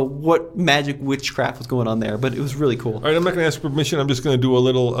don't know what magic witchcraft was going on there, but it was really cool. All right, I'm not going to ask permission. I'm just going to do a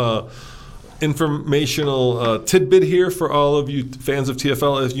little... informational tidbit here for all of you fans of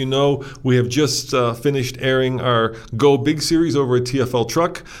TFL. As you know, we have just finished airing our Go Big series over at TFL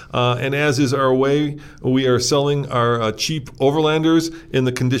Truck. And as is our way, we are selling our cheap Overlanders in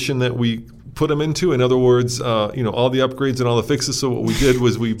the condition that we put them into. In other words, all the upgrades and all the fixes. So what we did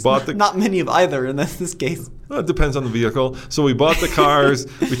was we bought the... Not many of either in this case. Well, it depends on the vehicle. So we bought the cars.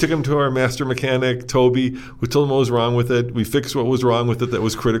 We took them to our master mechanic, Toby. We told him what was wrong with it. We fixed what was wrong with it that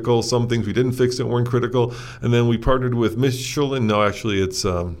was critical. Some things we didn't fix that weren't critical. And then we partnered with Michelin. No, actually, it's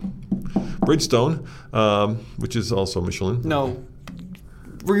Bridgestone, which is also Michelin. No.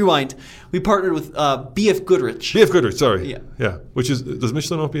 Rewind. We partnered with BF Goodrich. BF Goodrich, sorry. Yeah. Does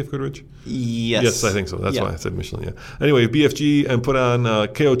Michelin own BF Goodrich? Yes. Yes, I think so. That's why I said Michelin, yeah. Anyway, BFG and put on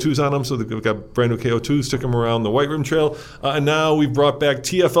KO2s on them. So we've got brand new KO2s, took them around the White Rim Trail. And now we've brought back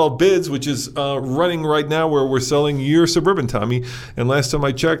TFL Bids, which is running right now where we're selling your Suburban, Tommy. And last time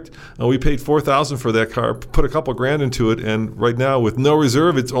I checked, we paid $4,000 for that car, put a couple grand into it. And right now with no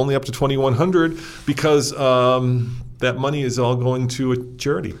reserve, it's only up to $2,100 because... that money is all going to a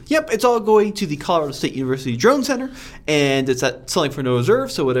charity. Yep, it's all going to the Colorado State University Drone Center, and it's selling for no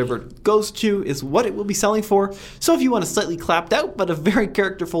reserve, so whatever it goes to is what it will be selling for. So if you want a slightly clapped out but a very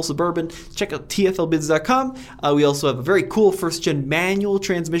characterful Suburban, check out tflbids.com. We also have a very cool first-gen manual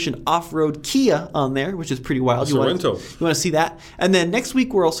transmission off-road Kia on there, which is pretty wild. Sorrento. You want to see that? And then next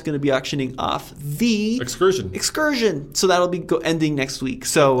week, we're also going to be auctioning off the... Excursion. So that'll be ending next week.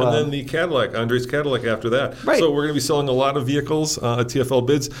 So and then the Cadillac, Andre's Cadillac after that. Right. So we're going to be selling a lot of vehicles at TFL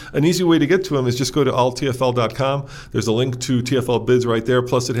Bids. An easy way to get to them is just go to alltfl.com. There's a link to TFL Bids right there.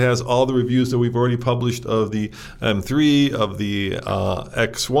 Plus, it has all the reviews that we've already published of the M3, of the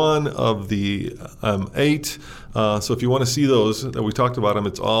X1, of the M8. So if you want to see those that we talked about them,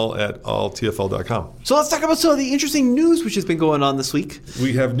 it's all at alltfl.com. So let's talk about some of the interesting news which has been going on this week.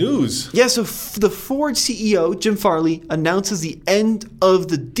 We have news. Yeah, so the Ford CEO, Jim Farley, announces the end of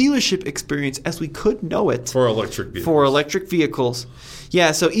the dealership experience as we could know it. For electric vehicles.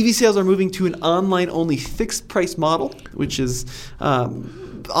 Yeah, so EV sales are moving to an online-only fixed-price model, which is a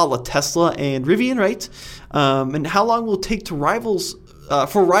la Tesla and Rivian, right? And how long will it take for rivals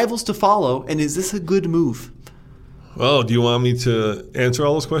to follow, and is this a good move? Well, do you want me to answer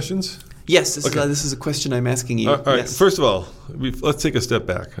all those questions? Yes, this is a question I'm asking you. All right. Yes. First of all, let's take a step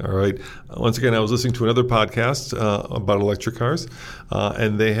back. All right. Once again, I was listening to another podcast about electric cars,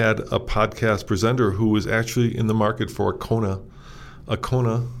 and they had a podcast presenter who was actually in the market for a Kona.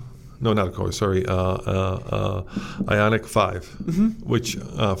 No, not a Kona. Sorry, Ioniq 5, which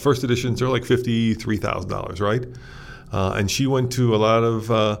first editions are like $53,000, right? And she went to a lot of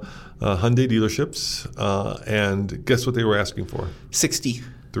Hyundai dealerships, and guess what they were asking for?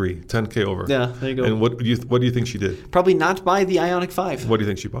 10K over. Yeah, there you go. And what do you think she did? Probably not buy the Ioniq 5. What do you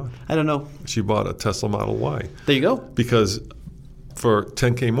think she bought? I don't know. She bought a Tesla Model Y. There you go. Because for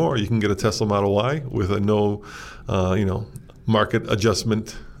 10K more, you can get a Tesla Model Y with a no, market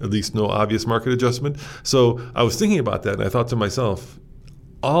adjustment, at least no obvious market adjustment. So I was thinking about that, and I thought to myself,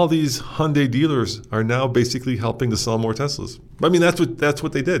 all these Hyundai dealers are now basically helping to sell more Teslas. I mean, that's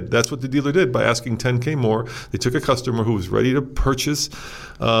what they did. That's what the dealer did by asking 10K more. They took a customer who was ready to purchase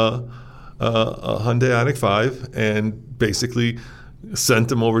a Hyundai Ioniq 5 and basically sent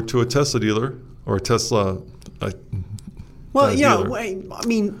them over to a Tesla dealer or a Tesla dealer. I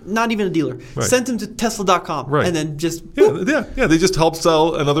mean, not even a dealer. Right. Sent them to Tesla.com, right. And then just yeah. They just helped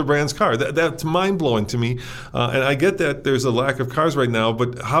sell another brand's car. That's mind blowing to me. And I get that there's a lack of cars right now,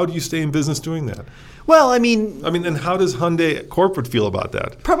 but how do you stay in business doing that? Well, I mean, and how does Hyundai corporate feel about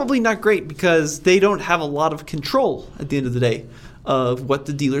that? Probably not great because they don't have a lot of control at the end of the day of what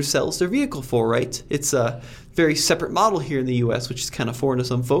the dealer sells their vehicle for, right? It's a very separate model here in the U.S., which is kind of foreign to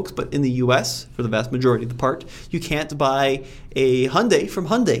some folks. But in the U.S., for the vast majority of the part, you can't buy a Hyundai from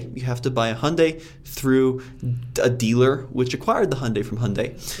Hyundai. You have to buy a Hyundai through a dealer which acquired the Hyundai from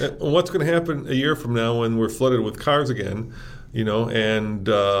Hyundai. And what's going to happen a year from now when we're flooded with cars again, and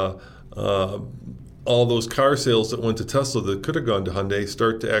all those car sales that went to Tesla that could have gone to Hyundai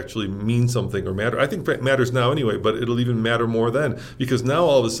start to actually mean something or matter? I think it matters now anyway, but it'll even matter more then, because now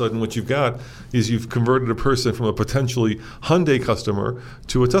all of a sudden what you've got is you've converted a person from a potentially Hyundai customer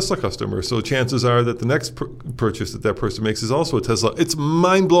to a Tesla customer. So chances are that the next purchase that person makes is also a Tesla. It's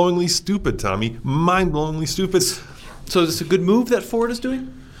mind-blowingly stupid, Tommy. Mind-blowingly stupid. So is this a good move that Ford is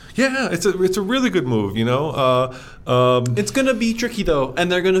doing? Yeah, it's a really good move, It's going to be tricky, though,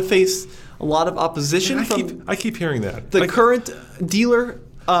 and they're going to face a lot of opposition I keep hearing that. The current dealer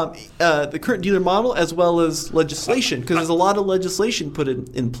model, as well as legislation, because there's a lot of legislation put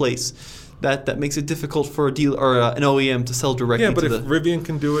in place that makes it difficult for a dealer or an OEM to sell directly. Yeah, but if Rivian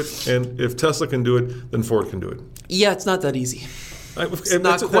can do it and if Tesla can do it, then Ford can do it. Yeah, it's not that easy. It's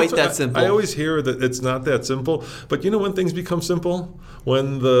not quite that simple. I always hear that it's not that simple, but when things become simple?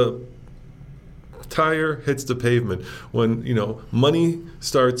 When the tire hits the pavement, when money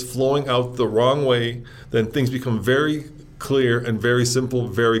starts flowing out the wrong way, then things become very clear and very simple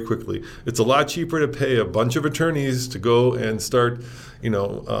very quickly. It's a lot cheaper to pay a bunch of attorneys to go and start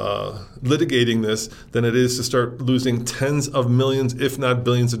litigating this than it is to start losing tens of millions, if not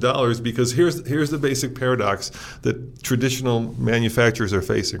billions of dollars, because here's the basic paradox that traditional manufacturers are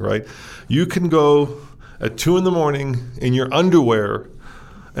facing, right? You can go at 2 a.m. in your underwear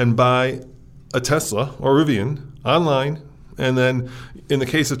and buy a Tesla or Rivian online, and then in the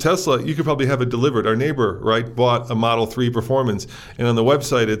case of Tesla, you could probably have it delivered. Our neighbor, right, bought a Model 3 Performance, and on the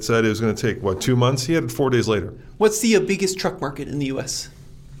website it said it was going to take, 2 months? He had it 4 days later. What's the biggest truck market in the U.S.?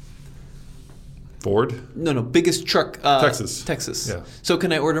 Ford? No, biggest truck. Texas. Texas. Yeah. So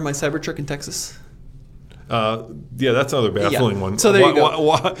can I order my Cybertruck in Texas? Yeah, that's another baffling one. So there you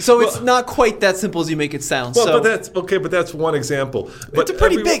go. So it's well, not quite that simple as you make it sound. Well, so but that's okay. But that's one example. But it's a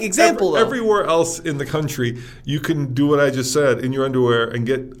pretty big example, though. Everywhere else in the country, you can do what I just said in your underwear and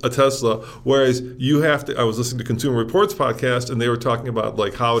get a Tesla. Whereas you have to. I was listening to Consumer Reports podcast, and they were talking about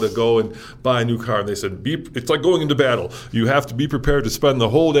like how to go and buy a new car, and they said it's like going into battle. You have to be prepared to spend the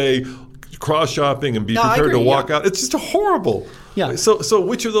whole day cross shopping and be prepared to walk out. It's just horrible. Yeah. So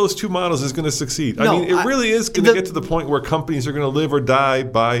which of those two models is going to succeed? I mean, it really is going to get to the point where companies are going to live or die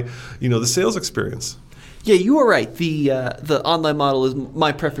by, the sales experience. Yeah, you are right. The online model is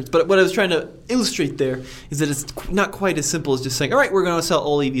my preference. But what I was trying to illustrate there is that it's not quite as simple as just saying, all right, we're going to sell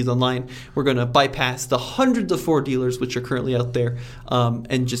all EVs online. We're going to bypass the hundreds of Ford dealers which are currently out there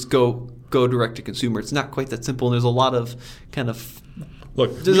and just go direct to consumer. It's not quite that simple, and there's a lot of kind of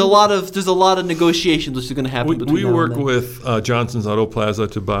there's a lot of negotiations which is going to happen between we now work and then. with Johnson's Auto Plaza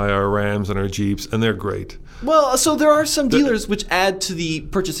to buy our Rams and our Jeeps, and they're great. Well, so there are some dealers which add to the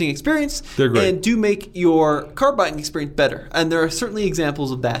purchasing experience and do make your car buying experience better. And there are certainly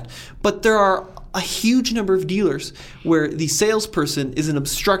examples of that. But there are a huge number of dealers where the salesperson is an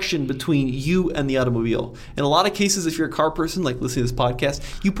obstruction between you and the automobile. In a lot of cases, if you're a car person, like listening to this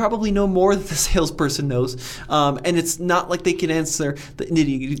podcast, you probably know more than the salesperson knows. And it's not like they can answer the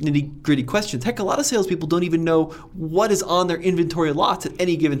nitty-gritty questions. Heck, a lot of salespeople don't even know what is on their inventory lots at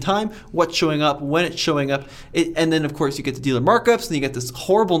any given time, what's showing up, when it's showing up. And then, of course, you get the dealer markups, and you get this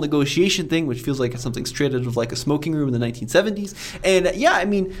horrible negotiation thing, which feels like something straight out of like a smoking room in the 1970s. And yeah, I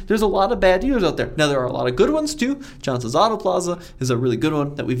mean, there's a lot of bad dealers out there. Now, there are a lot of good ones, too. Johnson's Auto Plaza is a really good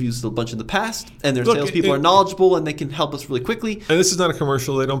one that we've used a bunch in the past. And their salespeople are knowledgeable, and they can help us really quickly. And this is not a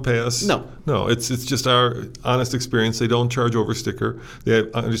commercial. They don't pay us. No, it's just our honest experience. They don't charge over sticker.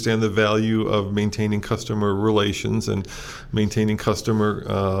 They understand the value of maintaining customer relations and maintaining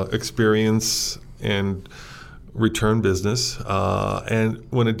customer experience and return business. And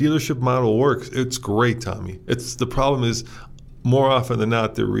when a dealership model works, it's great, Tommy. The problem is, more often than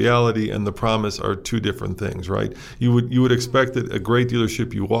not, the reality and the promise are two different things, right? You would expect that a great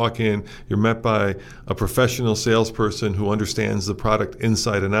dealership, you walk in, you're met by a professional salesperson who understands the product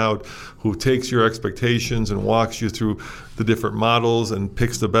inside and out, who takes your expectations and walks you through the different models and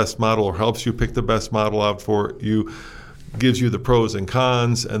picks the best model or helps you pick the best model out for you, gives you the pros and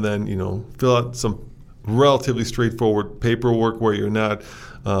cons, and then fill out some relatively straightforward paperwork where you're not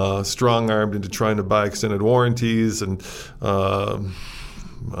strong-armed into trying to buy extended warranties and I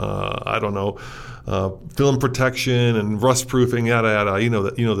don't know, film protection and rust proofing, yada yada. You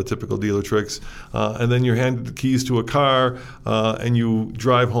know the typical dealer tricks. And then you're handed the keys to a car, and you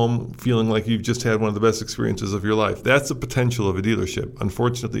drive home feeling like you've just had one of the best experiences of your life. That's the potential of a dealership.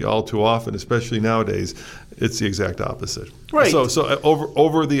 Unfortunately, all too often, especially nowadays, it's the exact opposite. Right. So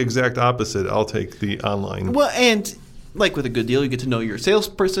over the exact opposite, I'll take the online. Well, and like with a good deal, you get to know your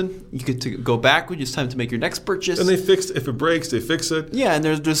salesperson. You get to go back when it's time to make your next purchase. And if it breaks, they fix it. Yeah, and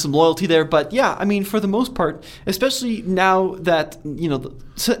there's some loyalty there. But yeah, I mean, for the most part, especially now that,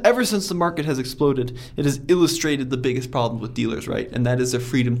 ever since the market has exploded, it has illustrated the biggest problem with dealers, right? And that is their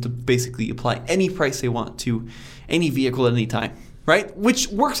freedom to basically apply any price they want to any vehicle at any time. Right, which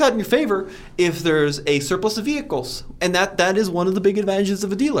works out in your favor if there's a surplus of vehicles, and that is one of the big advantages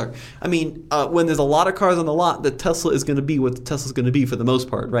of a dealer. I mean, when there's a lot of cars on the lot, the Tesla is going to be what the Tesla's going to be for the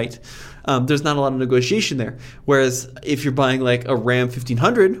most part, right? There's not a lot of negotiation there. Whereas if you're buying like a Ram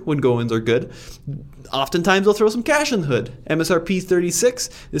 1500 when go-ins are good, oftentimes they'll throw some cash in the hood. MSRP is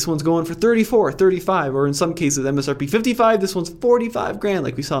 36, this one's going for 34, 35, or in some cases MSRP 55, this one's 45 grand,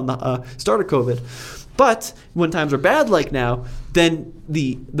 like we saw in the start of COVID. But when times are bad like now, then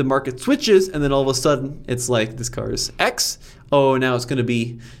the market switches, and then all of a sudden it's like, this car is X. Oh, now it's going to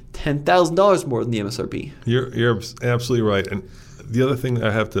be $10,000 more than the MSRP. You're absolutely right. And the other thing I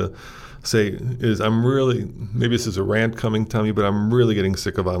have to say is maybe this is a rant coming, Tommy, but I'm really getting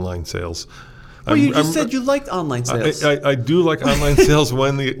sick of online sales. Well, you just said you liked online sales. I do like online sales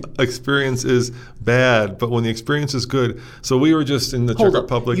when the experience is bad, but when the experience is good. So we were just in the Czech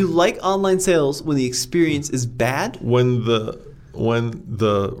Republic. You like online sales when the experience is bad? When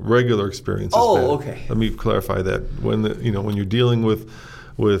the regular experience is bad. Okay. Let me clarify that. When you're dealing with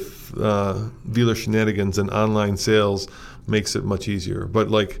dealer shenanigans, and online sales makes it much easier. But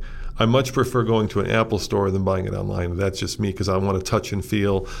like, I much prefer going to an Apple store than buying it online. That's just me, because I want to touch and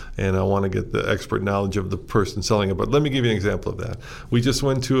feel, and I want to get the expert knowledge of the person selling it. But let me give you an example of that. We just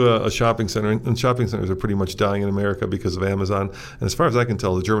went to a shopping center, and shopping centers are pretty much dying in America because of Amazon. And as far as I can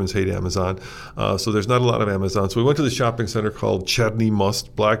tell, the Germans hate Amazon. So there's not a lot of Amazon. So we went to the shopping center called Černý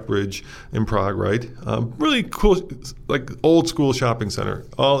Most, Black Bridge in Prague, right? Really cool, like old school shopping center,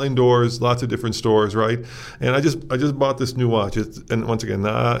 all indoors, lots of different stores, right? And I just bought this new watch. And once again,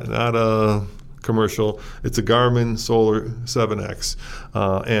 not a commercial. It's a Garmin Solar 7X,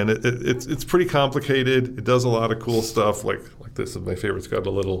 and it's pretty complicated. It does a lot of cool stuff. Like this is my favorite. It's got a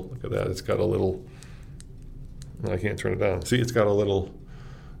little. Look at that. It's got a little. I can't turn it down. See, it's got a little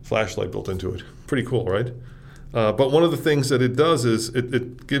flashlight built into it. Pretty cool, right? But one of the things that it does is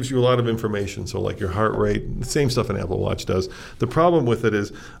it gives you a lot of information. So like your heart rate, the same stuff an Apple Watch does. The problem with it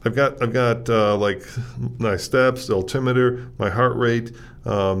is I've got like my steps, the altimeter, my heart rate,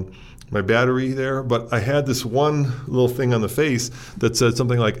 my battery there. But I had this one little thing on the face that said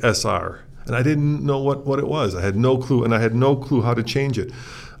something like SR. And I didn't know what it was. I had no clue, and I had no clue how to change it.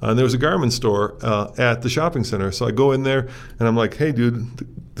 And there was a Garmin store at the shopping center. So I go in there, and I'm like, hey, dude,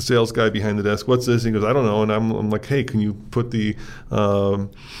 the sales guy behind the desk, what's this? He goes, I don't know. And I'm like, hey, can you put the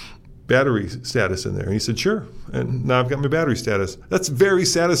battery status in there? And he said, sure. And now I've got my battery status. That's very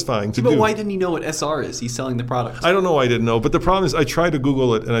satisfying to do. But why didn't he know what SR is? He's selling the product. I don't know why I didn't know. But the problem is I tried to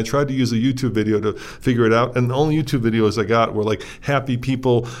Google it, and I tried to use a YouTube video to figure it out. And the only YouTube videos I got were like happy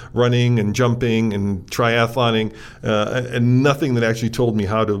people running and jumping and triathloning, and nothing that actually told me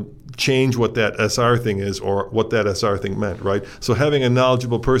how to change what that SR thing is or what that SR thing meant, right? So having a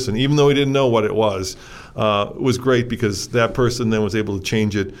knowledgeable person, even though he didn't know what it was great, because that person then was able to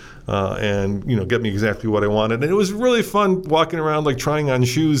change it and get me exactly what I wanted. And it was really fun walking around, like trying on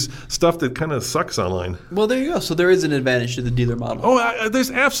shoes, stuff that kind of sucks online. Well, there you go. So there is an advantage to the dealer model. Oh, there's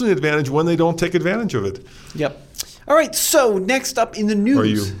absolutely an advantage when they don't take advantage of it. Yep. All right, so next up in the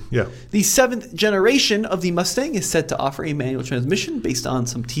news, Yeah. The 7th generation of the Mustang is set to offer a manual transmission based on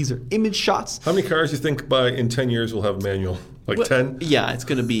some teaser image shots. How many cars do you think in 10 years will have manual? Like 10? Yeah, it's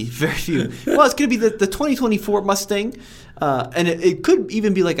going to be very few. Well, it's going to be the 2024 Mustang, and it could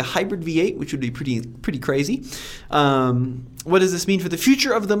even be like a hybrid V8, which would be pretty crazy. What does this mean for the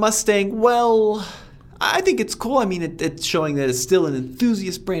future of the Mustang? Well, I think it's cool. I mean, it's showing that it's still an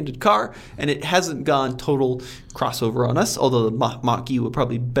enthusiast-branded car, and it hasn't gone total crossover on us, although the Mach-E would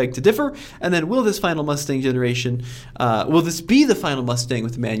probably beg to differ. And then will this final Mustang generation, will this be the final Mustang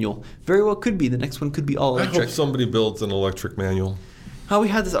with a manual? Very well could be. The next one could be all electric. I hope somebody builds an electric manual. We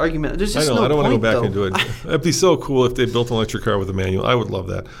had this argument. There's just I don't want to go back though. into it. It'd be so cool if they built an electric car with a manual. I would love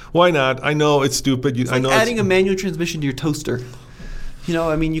that. Why not? I know it's stupid. It's like adding a manual transmission to your toaster.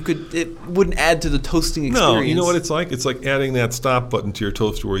 I mean, it wouldn't add to the toasting experience. No, you know what it's like? It's like adding that stop button to your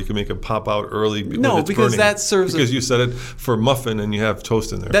toaster where you can make it pop out early when No, it's because burning. that serves Because you set it for muffin and you have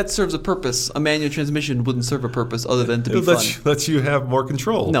toast in there. That serves a purpose. A manual transmission wouldn't serve a purpose other than to be fun. Lets you have more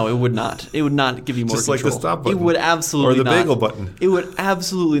control. No, it would not. It would not give you more control. Just like the stop button. It would absolutely not. Or the not. bagel button. It would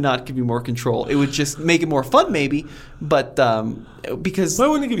absolutely not give you more control. It would just make it more fun maybe, but because... Why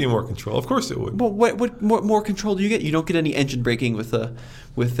wouldn't it give you more control? Of course it would. Well, what more control do you get? You don't get any engine braking with a...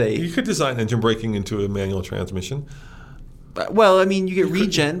 You could design engine braking into a manual transmission. Well, I mean, you get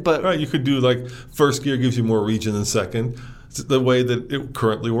regen, but... Right, you could do like first gear gives you more regen than second. It's the way that it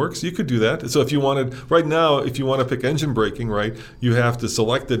currently works, you could do that. So if you wanted, right now, if you want to pick engine braking, right, you have to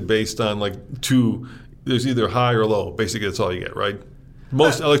select it based on like there's either high or low. Basically, that's all you get, right?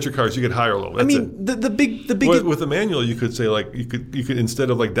 Most electric cars, you get high or low. That's the big with a manual, you could say like you could instead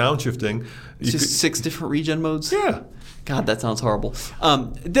of like downshifting, just 6 different regen modes. Yeah. God, that sounds horrible.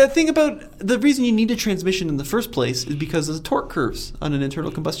 The reason you need a transmission in the first place is because of the torque curves on an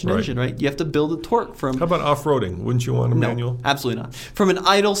internal combustion engine, right? You have to build a torque from... How about off-roading? Wouldn't you want a manual? No, absolutely not. From an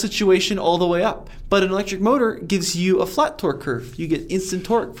idle situation all the way up. But an electric motor gives you a flat torque curve. You get instant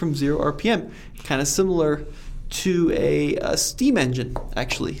torque from 0 RPM. Kind of similar to a steam engine,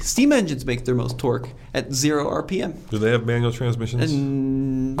 actually. Steam engines make their most torque at 0 RPM. Do they have manual transmissions?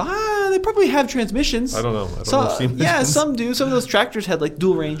 They probably have transmissions. I don't know. I don't know steam engines. Yeah, some do. Some of those tractors had like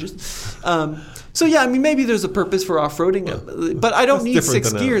dual ranges. So yeah, I mean, maybe there's a purpose for off-roading, but I don't need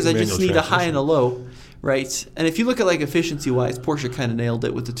 6 gears. I just need a high and a low. right? And if you look at like efficiency-wise, Porsche kind of nailed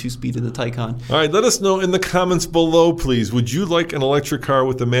it with the 2-speed in the Taycan. All right, let us know in the comments below, please. Would you like an electric car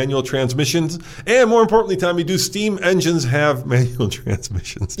with the manual transmissions? And more importantly, Tommy, do steam engines have manual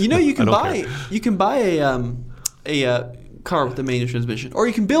transmissions? You know, you can I buy a car with a manual transmission, or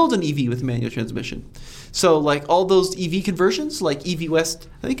you can build an EV with a manual transmission. So like all those EV conversions, like EV West,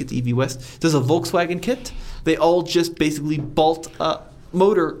 I think it's EV West, does a Volkswagen kit. They all just basically bolt a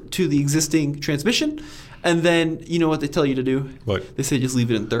motor to the existing transmission, and then you know what they tell you to do? What? They say just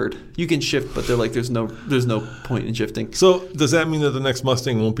leave it in third. You can shift, but they're like there's no point in shifting. So does that mean that the next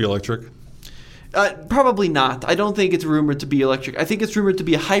Mustang won't be electric? Probably not. I don't think it's rumored to be electric. I think it's rumored to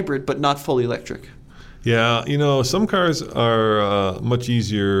be a hybrid, but not fully electric. Yeah, you know, some cars are much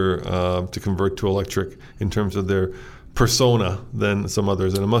easier to convert to electric in terms of their persona than some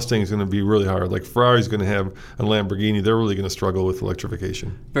others. And a Mustang is going to be really hard. Like Ferrari's going to have a Lamborghini. They're really going to struggle with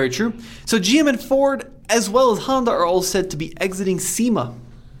electrification. Very true. So GM and Ford, as well as Honda, are all said to be exiting SEMA.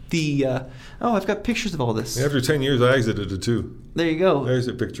 I've got pictures of all this. After 10 years, I exited it too. There you go. There's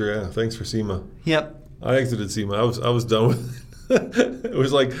a picture, yeah. Thanks for SEMA. Yep. I exited SEMA. I was done with it. It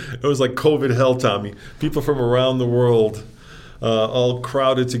was like COVID hell, Tommy. People from around the world all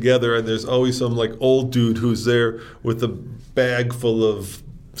crowded together, and there's always some like old dude who's there with a bag full of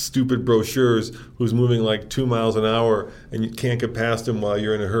stupid brochures who's moving like 2 miles an hour, and you can't get past him while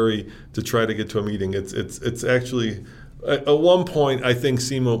you're in a hurry to try to get to a meeting. It's actually at one point I think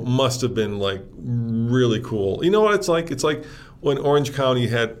SEMA must have been like really cool. You know what it's like? It's like when Orange County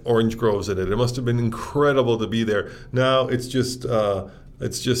had orange groves in it. It must have been incredible to be there. Now it's just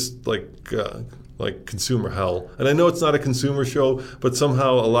like consumer hell. And I know it's not a consumer show, but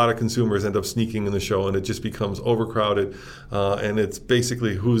somehow a lot of consumers end up sneaking in the show, and it just becomes overcrowded. And it's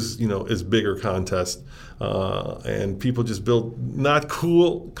basically who's is bigger contest. And people just build not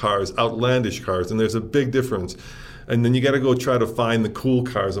cool cars, outlandish cars, and there's a big difference. And then you got to go try to find the cool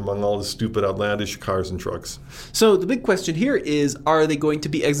cars among all the stupid, outlandish cars and trucks. So the big question here is, are they going to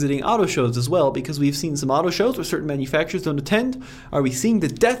be exiting auto shows as well? Because we've seen some auto shows where certain manufacturers don't attend. Are we seeing the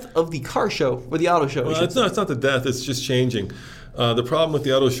death of the car show or the auto show? Well, it's not the death. It's just changing. The problem with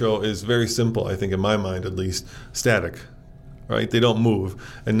the auto show is very simple, I think, in my mind at least, static. Right? They don't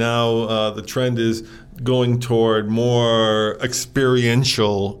move. And now the trend is going toward more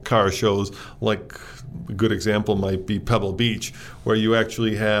experiential car shows, like a good example might be Pebble Beach, where you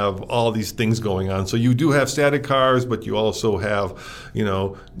actually have all these things going on. So you do have static cars, but you also have,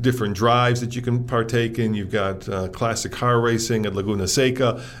 different drives that you can partake in. You've got classic car racing at Laguna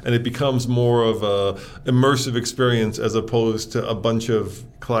Seca, and it becomes more of a immersive experience as opposed to a bunch of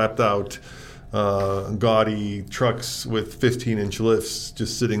clapped out gaudy trucks with 15-inch lifts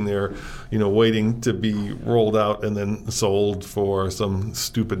just sitting there, waiting to be rolled out and then sold for some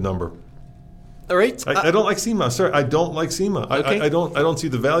stupid number. All right. I don't like SEMA. Sorry, I don't like SEMA. Okay. I don't see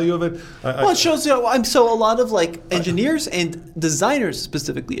the value of it. It shows so a lot of like engineers and designers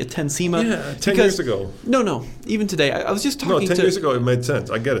specifically attend SEMA. Yeah, 10 years ago. No. Even today, I was just talking. 10 years ago, it made sense.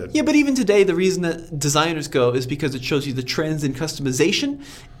 I get it. Yeah, but even today, the reason that designers go is because it shows you the trends in customization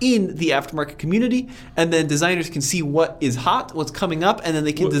in the aftermarket community, and then designers can see what is hot, what's coming up, and then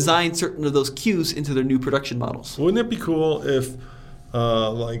they can design certain of those cues into their new production models. Wouldn't it be cool if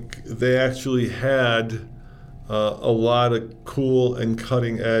they actually had a lot of cool and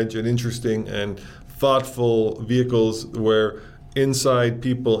cutting edge and interesting and thoughtful vehicles where inside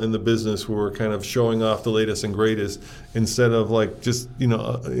people in the business were kind of showing off the latest and greatest, instead of like just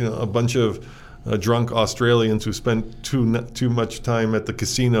a bunch of drunk Australians who spent too much time at the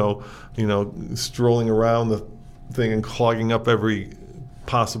casino, strolling around the thing and clogging up every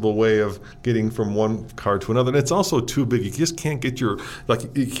possible way of getting from one car to another. And it's also too big. You just can't get your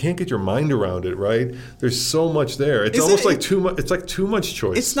mind around it, right? There's so much there. It's almost like too much. It's like too much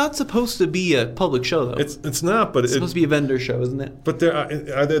choice. It's not supposed to be a public show, though. It's not, but it's supposed to be a vendor show, isn't it? But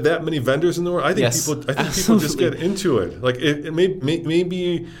are there that many vendors in the world? I think yes, people just get into it. Like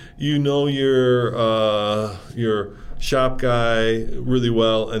maybe your shop guy really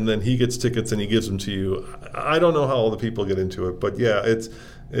well, and then he gets tickets and he gives them to you. I don't know how all the people get into it, but yeah,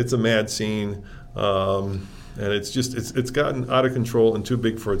 it's a mad scene, and it's gotten out of control and too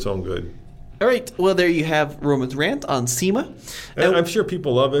big for its own good. All right, well, there you have Roman's rant on SEMA. And I'm sure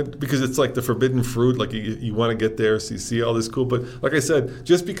people love it because it's like the forbidden fruit. Like you want to get there, so you see all this cool. But like I said,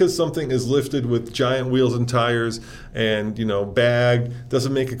 just because something is lifted with giant wheels and tires and bagged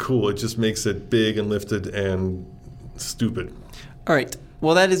doesn't make it cool. It just makes it big and lifted and stupid. All right.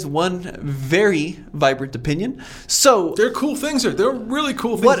 Well, that is one very vibrant opinion. So They're cool things. They're really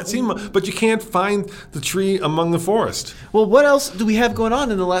cool things. But you can't find the tree among the forest. Well, what else do we have going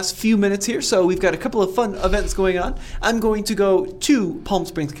on in the last few minutes here? So we've got a couple of fun events going on. I'm going to go to Palm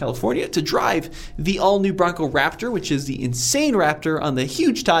Springs, California to drive the all-new Bronco Raptor, which is the insane Raptor on the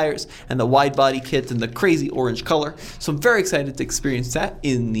huge tires and the wide body kit and the crazy orange color. So I'm very excited to experience that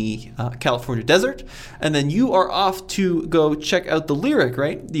in the California desert. And then you are off to go check out the Lyriq,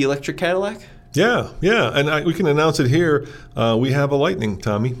 right? The electric Cadillac? Yeah. And we can announce it here. We have a Lightning,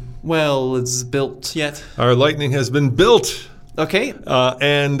 Tommy. Well, it's built yet. Our Lightning has been built. Okay.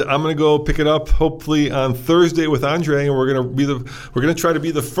 And I'm going to go pick it up hopefully on Thursday with Andre, and we're going to try to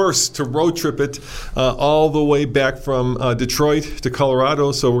be the first to road trip it all the way back from Detroit to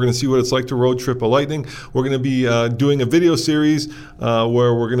Colorado. So we're going to see what it's like to road trip a Lightning. We're going to be doing a video series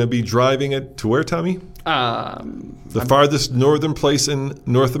where we're going to be driving it to where, Tommy? The farthest northern place in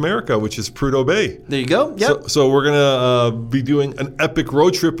North America, which is Prudhoe Bay. There you go. Yep. So we're going to be doing an epic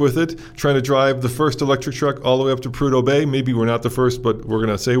road trip with it, trying to drive the first electric truck all the way up to Prudhoe Bay. Maybe we're not the first, but we're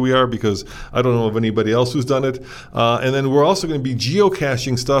going to say we are because I don't know of anybody else who's done it. And then we're also going to be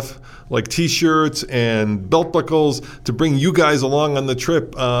geocaching stuff like T-shirts and belt buckles to bring you guys along on the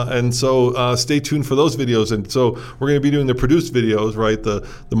trip. And so stay tuned for those videos. And so we're going to be doing the produced videos, right? The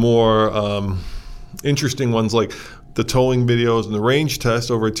more interesting ones like the towing videos and the range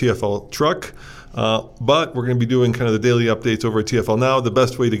test over at TFL Truck. But we're going to be doing kind of the daily updates over at TFL Now. The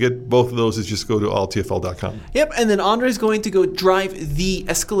best way to get both of those is just go to alltfl.com. Yep, and then Andre's going to go drive the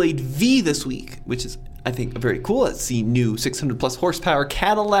Escalade V this week, which is, I think, very cool. It's the new 600-plus horsepower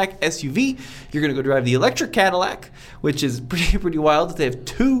Cadillac SUV. You're going to go drive the electric Cadillac, which is pretty wild. They have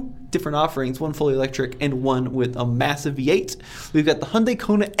two different offerings, one fully electric and one with a massive V8. We've got the Hyundai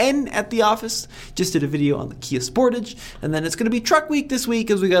Kona N at the office. Just did a video on the Kia Sportage. And then it's going to be Truck Week this week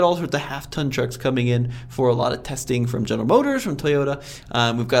as we got all sorts of half-ton trucks coming in for a lot of testing from General Motors, from Toyota.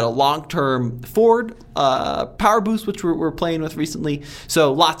 We've got a long-term Ford Power Boost, which we're playing with recently.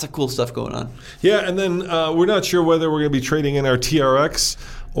 So lots of cool stuff going on. Yeah, and then we're not sure whether we're going to be trading in our TRX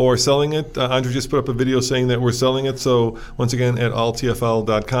or selling it. Andre just put up a video saying that we're selling it. So once again, at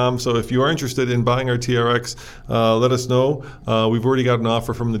alltfl.com. So if you are interested in buying our TRX, let us know. We've already got an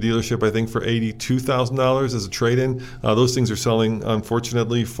offer from the dealership, I think, for $82,000 as a trade-in. Those things are selling,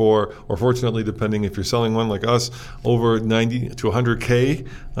 unfortunately, or fortunately, depending if you're selling one like us, over 90 to 100K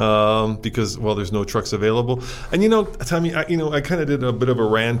because, well, there's no trucks available. And, Tommy, I kind of did a bit of a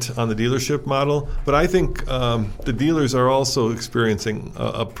rant on the dealership model, but I think the dealers are also experiencing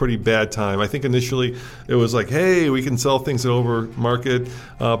a pretty bad time. I think initially it was like, hey, we can sell things at over market,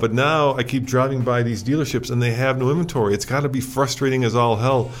 but now I keep driving by these dealerships and they have no inventory. It's got to be frustrating as all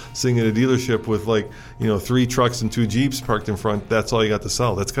hell sitting at a dealership with 3 trucks and 2 Jeeps parked in front. That's all you got to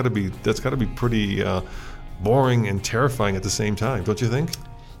sell. That's got to be pretty boring and terrifying at the same time, don't you think?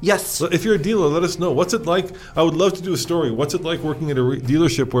 Yes. So if you're a dealer, let us know. What's it like? I would love to do a story. What's it like working at a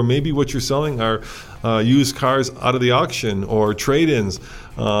dealership where maybe what you're selling are used cars out of the auction or trade-ins?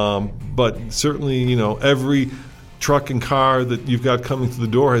 But certainly, every truck and car that you've got coming through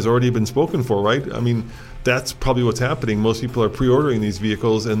the door has already been spoken for, right? I mean, that's probably what's happening. Most people are pre-ordering these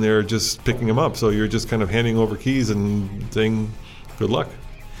vehicles and they're just picking them up. So you're just kind of handing over keys and saying, good luck.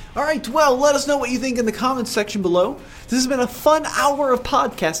 All right, well, let us know what you think in the comments section below. This has been a fun hour of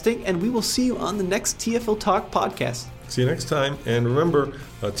podcasting, and we will see you on the next TFL Talk podcast. See you next time. And remember,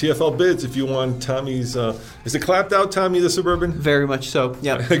 TFL bids if you want Tommy's... is it clapped out, Tommy, the Suburban? Very much so,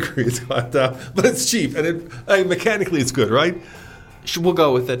 yeah. I agree, it's clapped out. But it's cheap, and mechanically it's good, right? We'll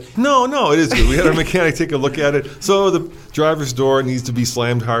go with it. No, it is good. We had our mechanic take a look at it. So the driver's door needs to be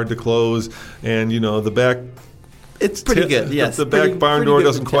slammed hard to close, and, the back... It's pretty good, yes. The back barn door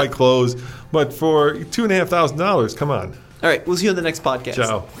doesn't quite close. But for $2,500, come on. All right, we'll see you on the next podcast.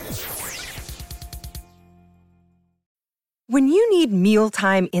 Ciao. When you need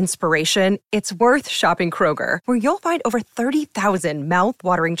mealtime inspiration, it's worth shopping Kroger, where you'll find over 30,000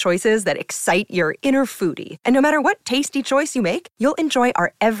 mouth-watering choices that excite your inner foodie. And no matter what tasty choice you make, you'll enjoy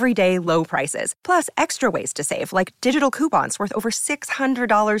our everyday low prices, plus extra ways to save, like digital coupons worth over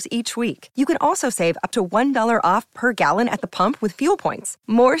 $600 each week. You can also save up to $1 off per gallon at the pump with fuel points.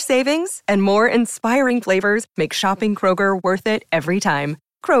 More savings and more inspiring flavors make shopping Kroger worth it every time.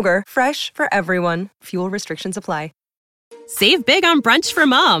 Kroger, fresh for everyone. Fuel restrictions apply. Save big on brunch for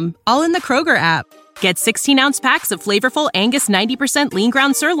mom, all in the Kroger app. Get 16-ounce packs of flavorful Angus 90% lean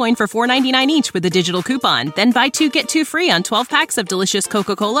ground sirloin for $4.99 each with a digital coupon. Then buy 2, get 2 free on 12 packs of delicious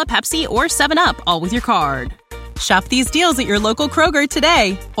Coca-Cola, Pepsi, or 7-Up, all with your card. Shop these deals at your local Kroger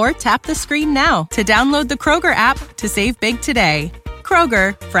today, or tap the screen now to download the Kroger app to save big today.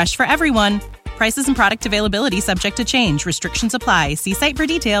 Kroger, fresh for everyone. Prices and product availability subject to change. Restrictions apply. See site for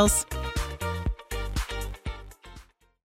details.